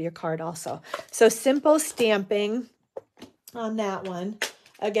inside of your card also. So simple stamping on that one.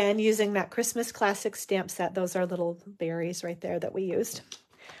 Again, using that Christmas Classic stamp set. Those are little berries right there that we used.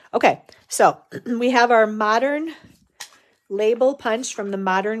 Okay, so we have our modern label punch from the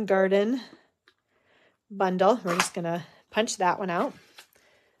Modern Garden bundle. We're just going to punch that one out.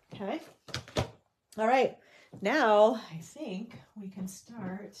 Okay. All right. Now I think we can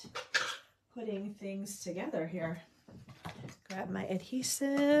start putting things together here. Grab my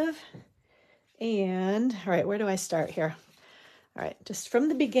adhesive and, all right, where do I start here? All right, just from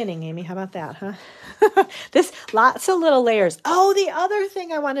the beginning, Amy, how about that, huh? This, lots of little layers. Oh, the other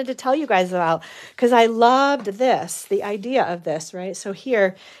thing I wanted to tell you guys about, because I loved this, the idea of this, right? So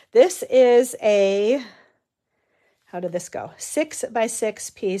here, this is a, how did this go?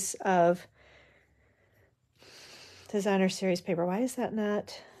 6x6 piece of designer series paper. Why is that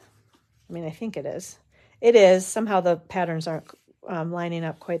not, I mean, I think it is. It is. Somehow the patterns aren't lining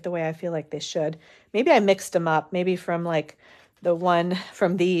up quite the way I feel like they should. Maybe I mixed them up, maybe from like the one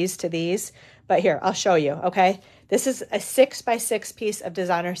from these to these, but here, I'll show you, okay? This is a 6x6 piece of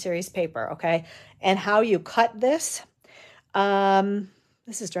designer series paper, okay? And how you cut this,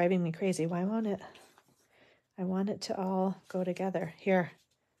 this is driving me crazy. Why won't it? I want it to all go together. Here.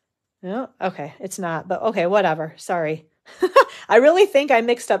 No, okay, it's not, but okay, whatever, sorry. I really think I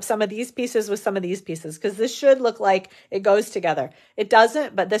mixed up some of these pieces with some of these pieces because this should look like it goes together. It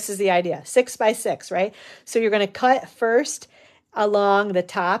doesn't, but this is the idea, 6x6, right? So you're going to cut first along the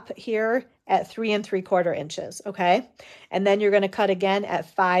top here at 3 3/4 inches, okay? And then you're going to cut again at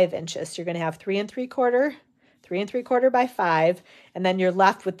 5 inches. So you're going to have 3 3/4, 3 3/4 by 5, and then you're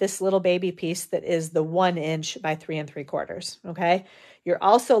left with this little baby piece that is the 1 inch by 3 3/4, okay? You're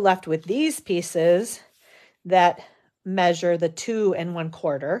also left with these pieces that measure the 2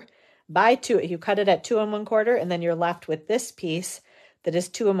 1/4 by 2. You cut it at 2 1/4, and then you're left with this piece that is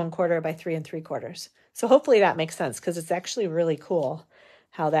 2 1/4 by 3 3/4. So hopefully that makes sense because it's actually really cool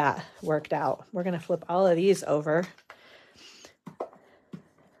how that worked out. We're going to flip all of these over.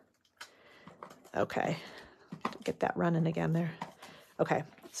 Okay, get that running again there. Okay,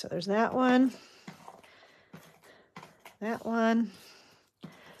 so there's that one. That one. I'm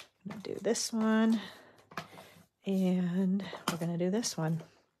going to do this one. And we're going to do this one.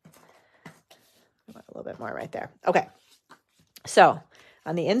 A little bit more right there. Okay. So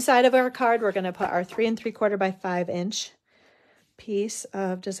on the inside of our card, we're going to put our 3 3/4 by 5 inch piece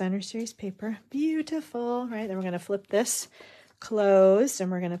of designer series paper. Beautiful, right? Then we're going to flip this closed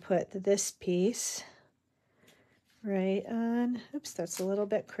and we're going to put this piece right on. Oops, that's a little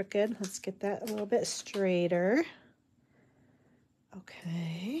bit crooked. Let's get that a little bit straighter.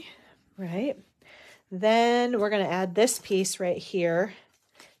 Okay, right. Then we're going to add this piece right here.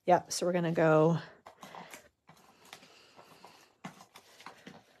 Yep, so we're going to go,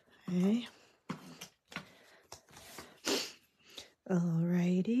 okay.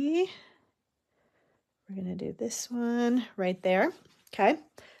 Alrighty. We're going to do this one right there. Okay,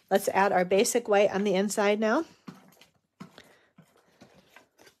 let's add our basic white on the inside now.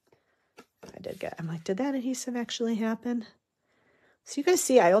 I'm like, did that adhesive actually happen? So you guys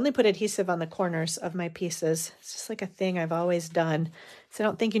see, I only put adhesive on the corners of my pieces. It's just like a thing I've always done. So I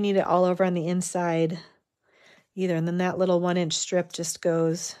don't think you need it all over on the inside either. And then that little 1 inch strip just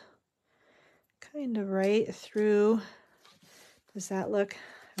goes kind of right through. Does that look?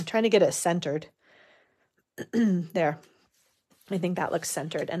 I'm trying to get it centered. There. I think that looks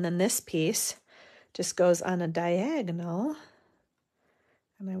centered. And then this piece just goes on a diagonal.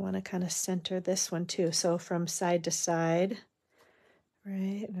 And I want to kind of center this one too. So from side to side.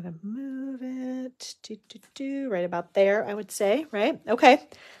 Right, I'm going to move it right about there, I would say, right? Okay,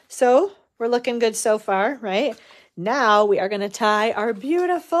 so we're looking good so far, right? Now we are going to tie our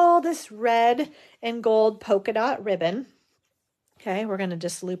beautiful, this red and gold polka dot ribbon. Okay, we're going to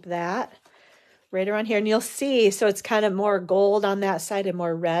just loop that right around here. And you'll see, so it's kind of more gold on that side and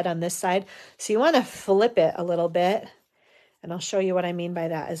more red on this side. So you want to flip it a little bit. And I'll show you what I mean by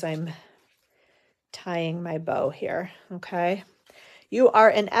that as I'm tying my bow here, okay? You are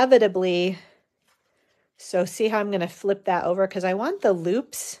inevitably, so see how I'm going to flip that over because I want the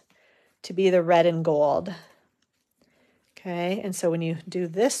loops to be the red and gold. Okay, and so when you do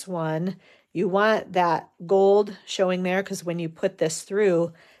this one, you want that gold showing there because when you put this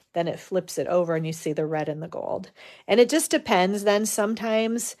through, then it flips it over and you see the red and the gold. And it just depends then.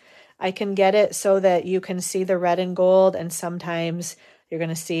 Sometimes I can get it so that you can see the red and gold, and sometimes you're going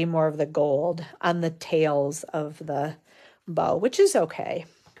to see more of the gold on the tails of the bow, which is okay.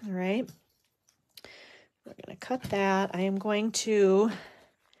 All right. We're going to cut that. I am going to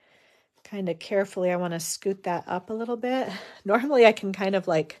kind of carefully, I want to scoot that up a little bit. Normally I can kind of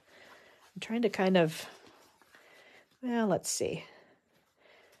like, I'm trying to kind of, well, let's see.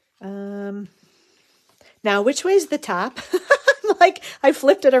 Now, which way is the top? I'm Like I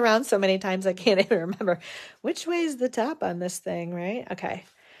flipped it around so many times I can't even remember which way is the top on this thing, right? Okay,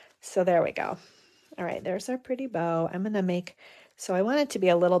 so there we go. All right, there's our pretty bow. I'm going to make, so I want it to be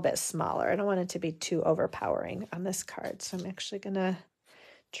a little bit smaller. I don't want it to be too overpowering on this card. So I'm actually going to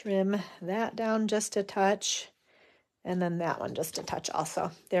trim that down just a touch. And then that one just a touch also.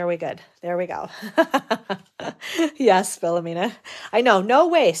 There we go. There we go. Yes, Philomena. I know, no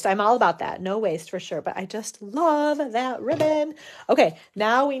waste. I'm all about that. No waste for sure. But I just love that ribbon. Okay,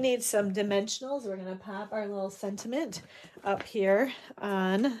 now we need some dimensionals. We're going to pop our little sentiment up here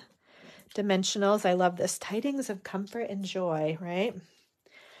on dimensionals. I love this. Tidings of comfort and joy, right?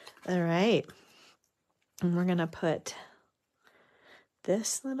 All right. And we're going to put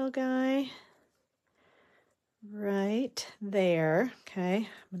this little guy right there. Okay,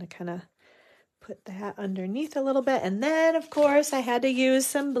 I'm going to kind of put that underneath a little bit. And then, of course, I had to use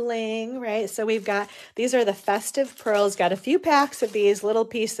some bling, right? So we've got, these are the festive pearls. Got a few packs of these little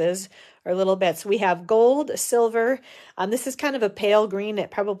pieces or little bits. We have gold, silver. This is kind of a pale green. It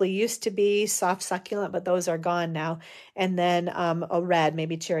probably used to be soft succulent, but those are gone now. And then a red,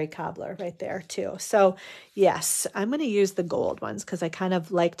 maybe cherry cobbler right there too. So yes, I'm going to use the gold ones because I kind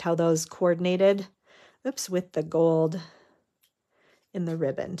of liked how those coordinated. Oops, with the gold in the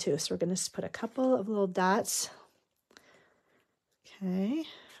ribbon too. So we're going to just put a couple of little dots. Okay,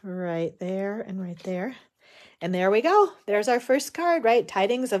 right there and right there. And there we go. There's our first card, right?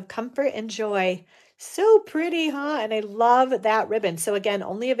 Tidings of comfort and joy. So pretty, huh? And I love that ribbon. So again,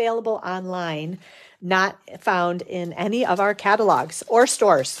 only available online, not found in any of our catalogs or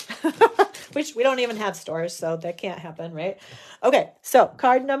stores, which we don't even have stores, so that can't happen, right? Okay, so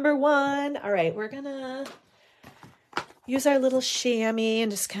card number 1. All right, we're going to use our little chamois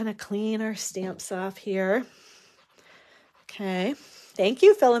and just kind of clean our stamps off here. Okay, thank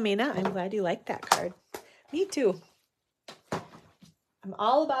you, Philomena. I'm glad you like that card. Me too. I'm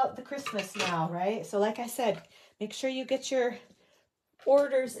all about the Christmas now, right? So like I said, make sure you get your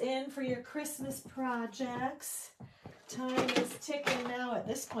orders in for your Christmas projects. Time is ticking now at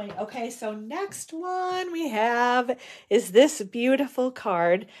this point. Okay, so next one we have is this beautiful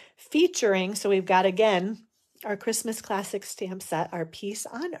card featuring, so we've got again our Christmas classic stamp set, our Peace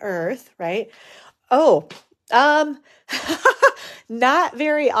on Earth, right? Oh, not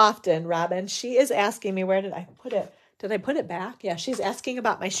very often, Robin. She is asking me, where did I put it? Did I put it back? Yeah, she's asking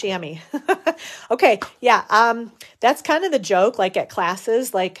about my chamois. Okay, yeah, that's kind of the joke, like at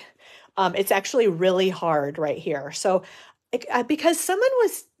classes, like it's actually really hard right here. So because someone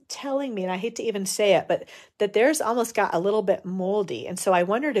was telling me, and I hate to even say it, but that theirs almost got a little bit moldy. And so I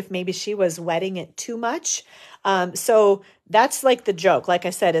wondered if maybe she was wetting it too much. So that's like the joke, like I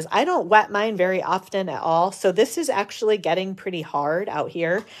said, is I don't wet mine very often at all. So this is actually getting pretty hard out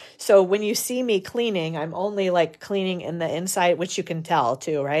here. So when you see me cleaning, I'm only like cleaning in the inside, which you can tell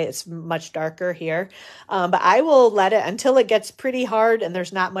too, right? It's much darker here. But I will let it until it gets pretty hard and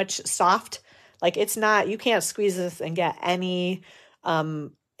there's not much soft. Like it's not, you can't squeeze this and get any,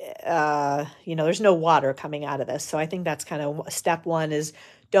 there's no water coming out of this. So I think that's kind of step 1 is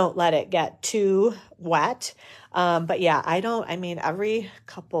don't let it get too wet. But yeah, every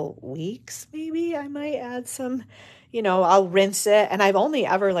couple weeks, maybe I might add some, I'll rinse it. And I've only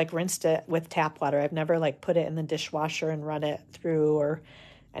ever like rinsed it with tap water. I've never like put it in the dishwasher and run it through or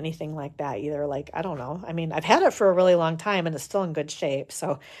anything like that either. Like, I don't know. I mean, I've had it for a really long time and it's still in good shape.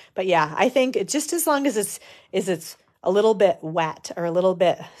 So, but yeah, I think it just as long as it's a little bit wet or a little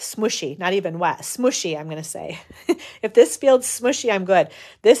bit smushy, not even wet, smushy, I'm going to say. If this feels smushy, I'm good.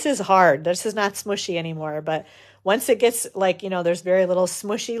 This is hard. This is not smushy anymore. But once it gets like, there's very little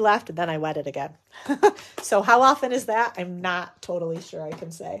smushy left, then I wet it again. So how often is that? I'm not totally sure I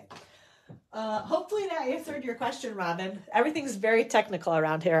can say. Hopefully that answered your question, Robin. Everything's very technical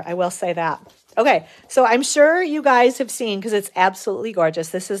around here. I will say that. Okay, so I'm sure you guys have seen, because it's absolutely gorgeous.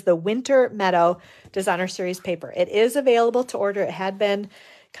 This is the Winter Meadow Designer Series paper. It is available to order. It had been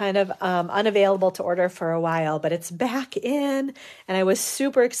kind of unavailable to order for a while, but it's back in, and I was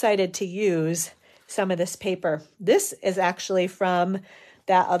super excited to use some of this paper. This is actually from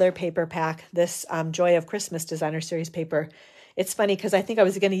that other paper pack, this Joy of Christmas Designer Series paper. It's funny because I think I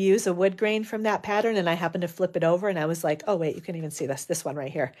was going to use a wood grain from that pattern and I happened to flip it over and I was like, oh, wait, you can even see this one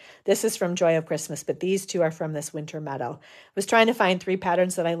right here. This is from Joy of Christmas, but these two are from this Winter Meadow. I was trying to find 3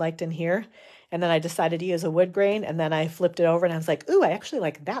 patterns that I liked in here, and then I decided to use a wood grain, and then I flipped it over and I was like, ooh, I actually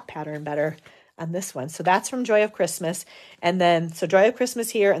like that pattern better on this one. So that's from Joy of Christmas. And then, so Joy of Christmas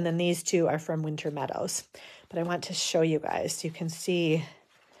here, and then these 2 are from Winter Meadows. But I want to show you guys. So you can see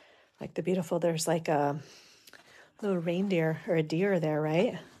like the beautiful, there's like a little reindeer or a deer there,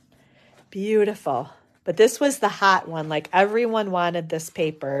 right? Beautiful. But this was the hot one. Like everyone wanted this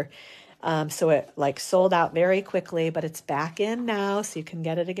paper. So it like sold out very quickly, but it's back in now. So you can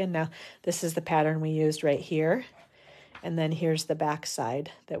get it again now. This is the pattern we used right here. And then here's the back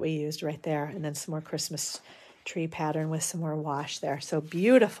side that we used right there. And then some more Christmas tree pattern with some more wash there. So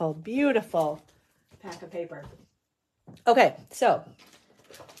beautiful, beautiful pack of paper. Okay, so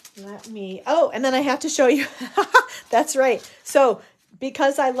and then I have to show you. That's right. So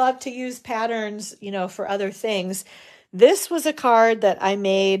because I love to use patterns, you know, for other things, this was a card that I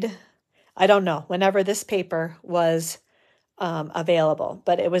made, I don't know, whenever this paper was available,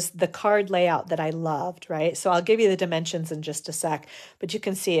 but it was the card layout that I loved, right? So I'll give you the dimensions in just a sec, but you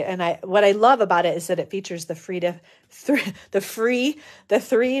can see it. And what I love about it is that it features the three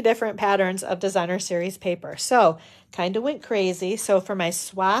different patterns of designer series paper. So kind of went crazy. So for my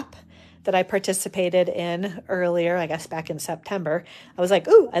swap that I participated in earlier, I guess back in September, I was like,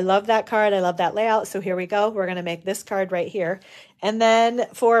 ooh, I love that card. I love that layout. So here we go. We're going to make this card right here. And then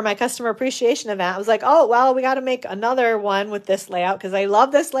for my customer appreciation event, I was like, oh, well, we got to make another one with this layout because I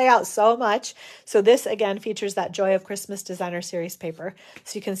love this layout so much. So this, again, features that Joy of Christmas Designer Series paper.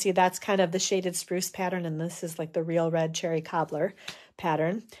 So you can see that's kind of the shaded spruce pattern, and this is like the real red cherry cobbler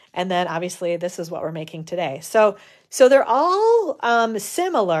pattern. And then obviously this is what we're making today. So they're all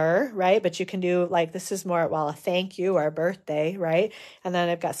similar, right? But you can do like, this is more, well, a thank you or a birthday, right? And then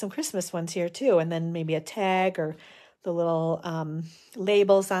I've got some Christmas ones here too. And then maybe a tag or the little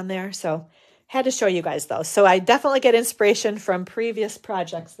labels on there. So had to show you guys those. So I definitely get inspiration from previous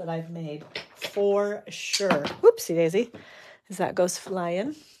projects that I've made for sure. Oopsie daisy, as that goes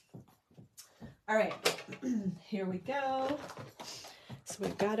flying. All right, here we go. So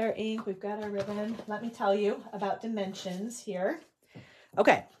we've got our ink, we've got our ribbon. Let me tell you about dimensions here.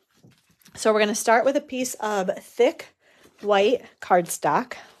 Okay, so we're going to start with a piece of thick white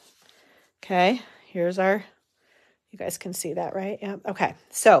cardstock. Okay, here's our, you guys can see that, right? Yeah. Okay,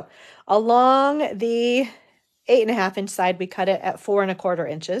 so along the 8.5 inch side, we cut it at 4 1/4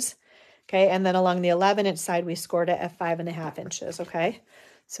 inches. Okay, and then along the 11 inch side, we scored it at 5.5 inches. Okay,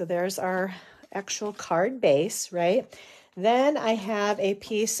 so there's our actual card base, right? Then I have a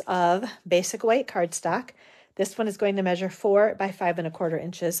piece of basic white cardstock. This one is going to measure 4 by 5 1/4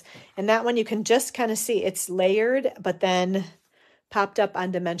 inches. And that one you can just kind of see it's layered, but then popped up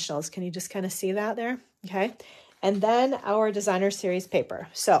on dimensionals. Can you just kind of see that there? Okay. And then our designer series paper.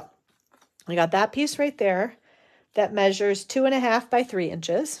 So we got that piece right there that measures 2.5 by 3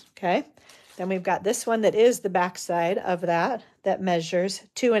 inches. Okay. Then we've got this one that is the back side of that measures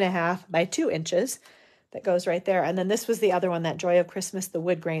 2.5 by 2 inches. That goes right there. And then this was the other one, that Joy of Christmas, the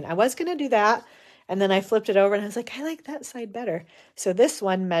wood grain. I was going to do that. And then I flipped it over and I was like, I like that side better. So this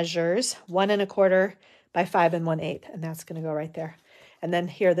one measures 1 1/4 by 5 1/8. And that's going to go right there. And then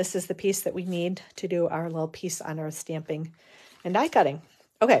here, this is the piece that we need to do our little piece on our stamping and die cutting.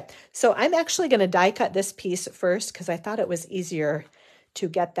 Okay, so I'm actually going to die cut this piece first because I thought it was easier to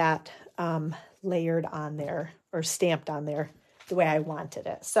get that layered on there or stamped on there the way I wanted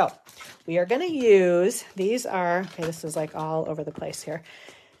it. So we are going to use, these are, okay, this is like all over the place here,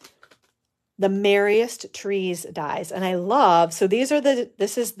 the Merriest Trees dies. And I love, so these are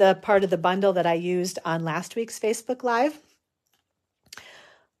this is the part of the bundle that I used on last week's Facebook Live.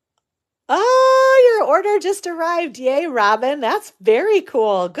 Oh, your order just arrived. Yay, Robin. That's very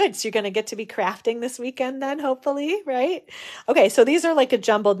cool. Good. So you're going to get to be crafting this weekend then, hopefully, right? Okay, so these are like a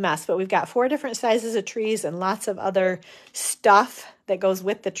jumbled mess, but we've got 4 different sizes of trees and lots of other stuff that goes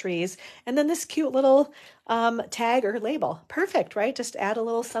with the trees. And then this cute little tag or label. Perfect, right? Just add a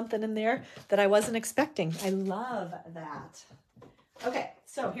little something in there that I wasn't expecting. I love that. Okay,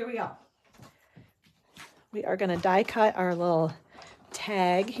 so here we go. We are going to die cut our little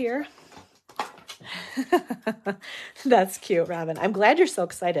tag here. That's cute, Robin. I'm glad you're so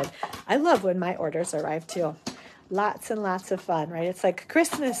excited. I love when my orders arrive too. Lots and lots of fun, right? It's like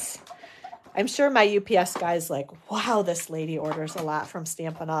Christmas. I'm sure my UPS guy's like, wow, this lady orders a lot from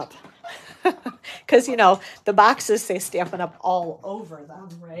Stampin' Up. Because, you know, the boxes say Stampin' Up all over them,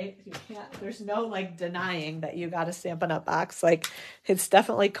 right? You can't, there's no like denying that you got a Stampin' Up box. Like it's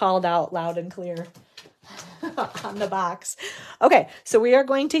definitely called out loud and clear on the box. Okay, so we are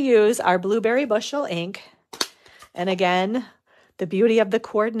going to use our Blueberry Bushel ink. And again, the beauty of the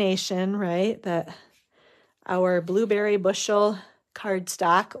coordination, right? That our Blueberry Bushel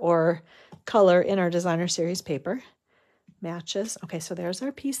cardstock or color in our designer series paper matches. Okay, so there's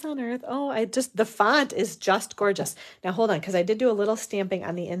our piece on earth. Oh, the font is just gorgeous. Now hold on, because I did do a little stamping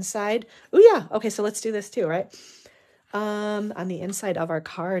on the inside. Oh yeah, okay, so let's do this too, right? On the inside of our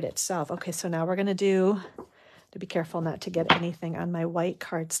card itself. Okay, so now we're going to be careful not to get anything on my white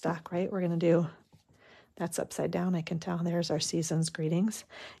cardstock, right? We're going to do That's upside down, I can tell. There's our season's greetings.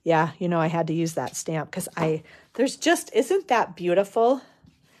 Yeah, you know, I had to use that stamp because there's just, isn't that beautiful?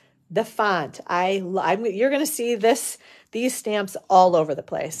 The font, you're going to see these stamps all over the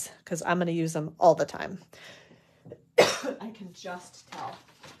place because I'm going to use them all the time. I can just tell.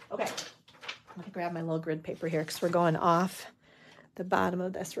 Okay, I'm going to grab my little grid paper here because we're going off the bottom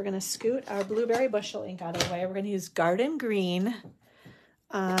of this. We're going to scoot our blueberry bushel ink out of the way. We're going to use Garden Green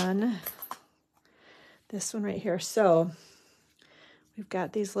on this one right here. So we've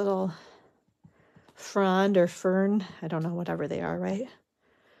got these little frond or fern, I don't know, whatever they are, right?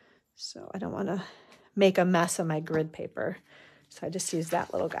 So I don't want to make a mess of my grid paper. So I just use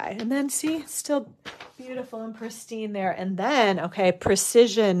that little guy. And then see, it's still beautiful and pristine there. And then, okay,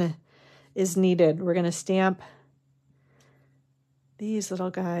 precision is needed. We're going to stamp these little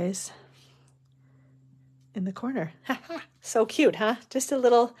guys in the corner. So cute, huh? Just a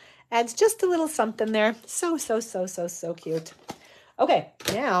little, adds just a little something there. So cute. Okay,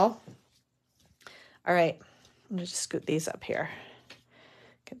 now, all right, I'm going to just scoot these up here.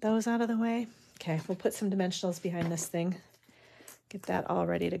 Get those out of the way. Okay, we'll put some dimensionals behind this thing. Get that all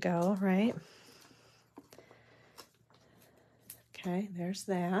ready to go, right? Okay, there's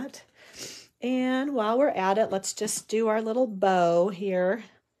that. And while we're at it, let's just do our little bow here.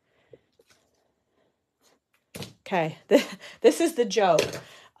 Okay, this is the joke.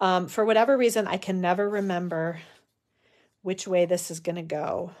 For whatever reason, I can never remember which way this is going to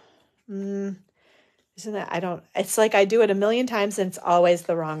go. Isn't that, it's like I do it a million times and it's always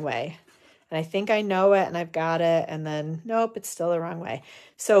the wrong way. And I think I know it and I've got it, and then nope, it's still the wrong way.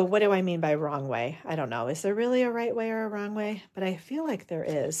 So what do I mean by wrong way? I don't know. Is there really a right way or a wrong way? But I feel like there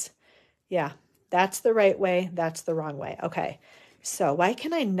is. Yeah, that's the right way. That's the wrong way. Okay, so why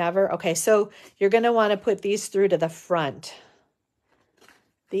can I never? Okay, so you're going to want to put these through to the front.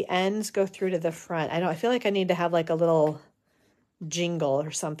 The ends go through to the front. I feel like I need to have like a little jingle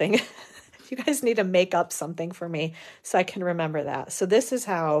or something. You guys need to make up something for me so I can remember that. So this is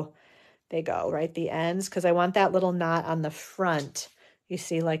how they go, right? The ends, because I want that little knot on the front. You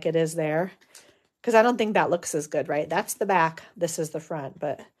see like it is there? Because I don't think that looks as good, right? That's the back. This is the front,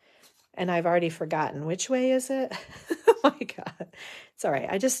 and I've already forgotten. Which way is it? Oh my God. It's all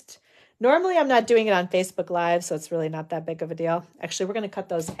right. Normally I'm not doing it on Facebook Live, so it's really not that big of a deal. Actually, we're going to cut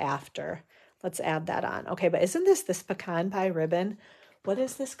those after. Let's add that on. Okay, but isn't this pecan pie ribbon? What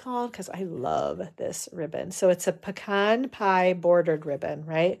is this called? Because I love this ribbon. So it's a pecan pie bordered ribbon,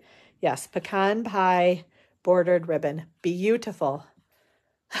 right? Yes, pecan pie bordered ribbon. Beautiful.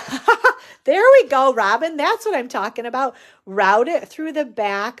 There we go, Robin. That's what I'm talking about. Route it through the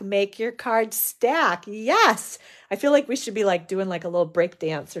back. Make your card stack. Yes. I feel like we should be like doing like a little break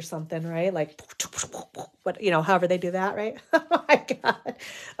dance or something, right? Like, what, however they do that, right? Oh my God.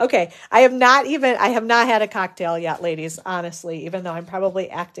 Okay. I have not had a cocktail yet, ladies, honestly, even though I'm probably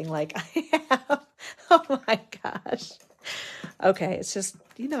acting like I have. Oh my gosh. Okay. It's just,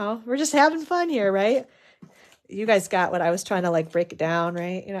 we're just having fun here, right? You guys got what I was trying to like break it down,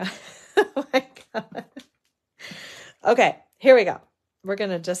 right? Oh my God. Okay, here we go. We're going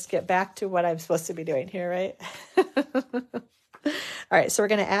to just get back to what I'm supposed to be doing here, right? All right, so we're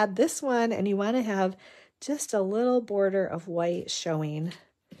going to add this one, and you want to have just a little border of white showing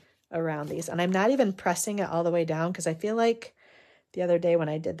around these. And I'm not even pressing it all the way down because I feel like the other day when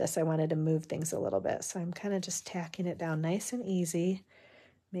I did this, I wanted to move things a little bit. So I'm kind of just tacking it down nice and easy.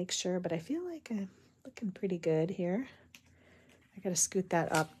 Make sure, but I feel like I'm looking pretty good here. I got to scoot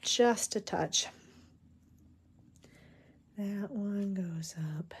that up just a touch. That one goes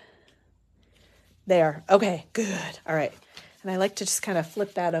up. There. Okay, good. All right. And I like to just kind of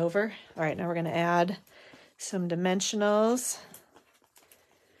flip that over. All right, now we're going to add some dimensionals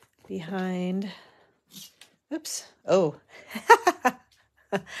behind. Oops. Oh.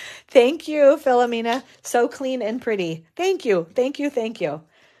 Thank you, Philomena. So clean and pretty. Thank you. Thank you. Thank you.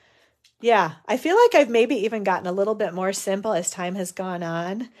 Yeah, I feel like I've maybe even gotten a little bit more simple as time has gone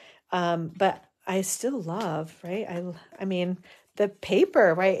on, but I still love, right? I mean, the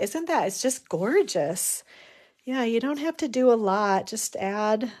paper, right? Isn't that, it's just gorgeous. Yeah, you don't have to do a lot. Just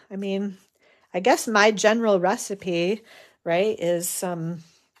add, I guess my general recipe, right, is some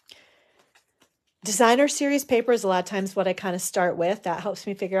designer series paper is a lot of times what I kind of start with. That helps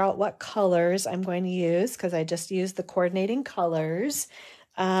me figure out what colors I'm going to use because I just use the coordinating colors.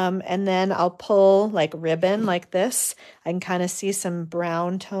 And then I'll pull like ribbon like this. I can kind of see some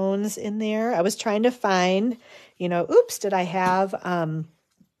brown tones in there. I was trying to find, oops, did I have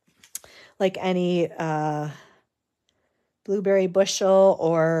like any blueberry bushel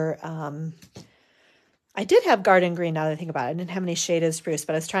or I did have garden green now that I think about it. I didn't have any shaded spruce,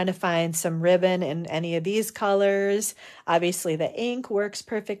 but I was trying to find some ribbon in any of these colors. Obviously, the ink works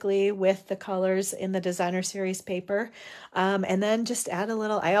perfectly with the colors in the designer series paper. And then just add a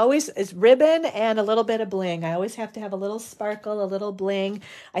little, it's ribbon and a little bit of bling. I always have to have a little sparkle, a little bling.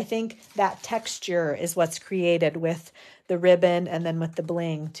 I think that texture is what's created with the ribbon and then with the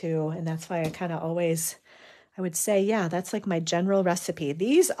bling too. And that's why I would say, yeah, that's like my general recipe.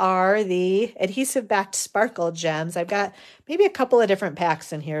 These are the adhesive-backed sparkle gems. I've got maybe a couple of different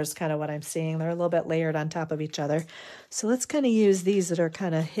packs in here is kind of what I'm seeing. They're a little bit layered on top of each other. So let's kind of use these that are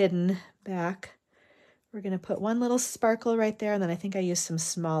kind of hidden back. We're going to put one little sparkle right there, and then I think I used some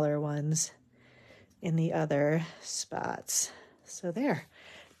smaller ones in the other spots. So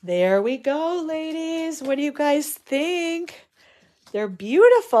there we go, ladies. What do you guys think? They're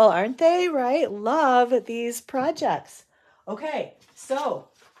beautiful, aren't they? Right? Love these projects. Okay, so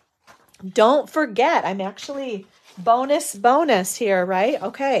don't forget, I'm actually bonus here, right?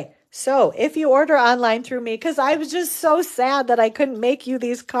 Okay, so if you order online through me, because I was just so sad that I couldn't make you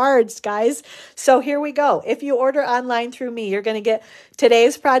these cards, guys. So here we go. If you order online through me, you're going to get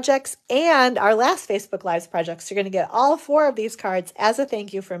today's projects and our last Facebook Lives projects. You're going to get all 4 of these cards as a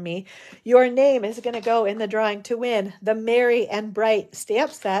thank you from me. Your name is going to go in the drawing to win the Merry and Bright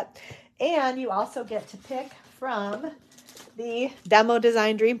stamp set. And you also get to pick from the Demo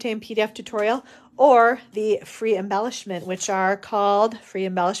Design Dream Team PDF tutorial or the free embellishment, which are called Free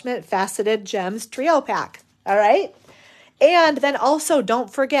Embellishment Faceted Gems Trio Pack. All right? And then also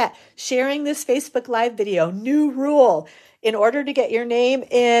don't forget sharing this Facebook Live video. New rule. In order to get your name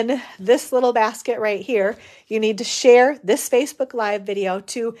in this little basket right here, you need to share this Facebook Live video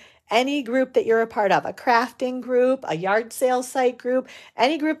to any group that you're a part of, a crafting group, a yard sale site group,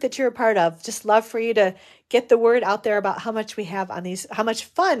 any group that you're a part of. Just love for you to get the word out there about how much fun we have on these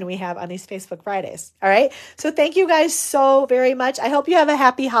Facebook Fridays. All right. So thank you guys so very much. I hope you have a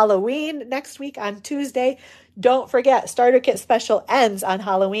happy Halloween next week on Tuesday. Don't forget, Starter Kit Special ends on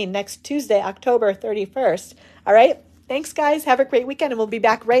Halloween next Tuesday, October 31st. All right. Thanks, guys. Have a great weekend, and we'll be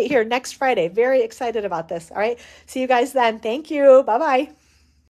back right here next Friday. Very excited about this. All right. See you guys then. Thank you. Bye-bye.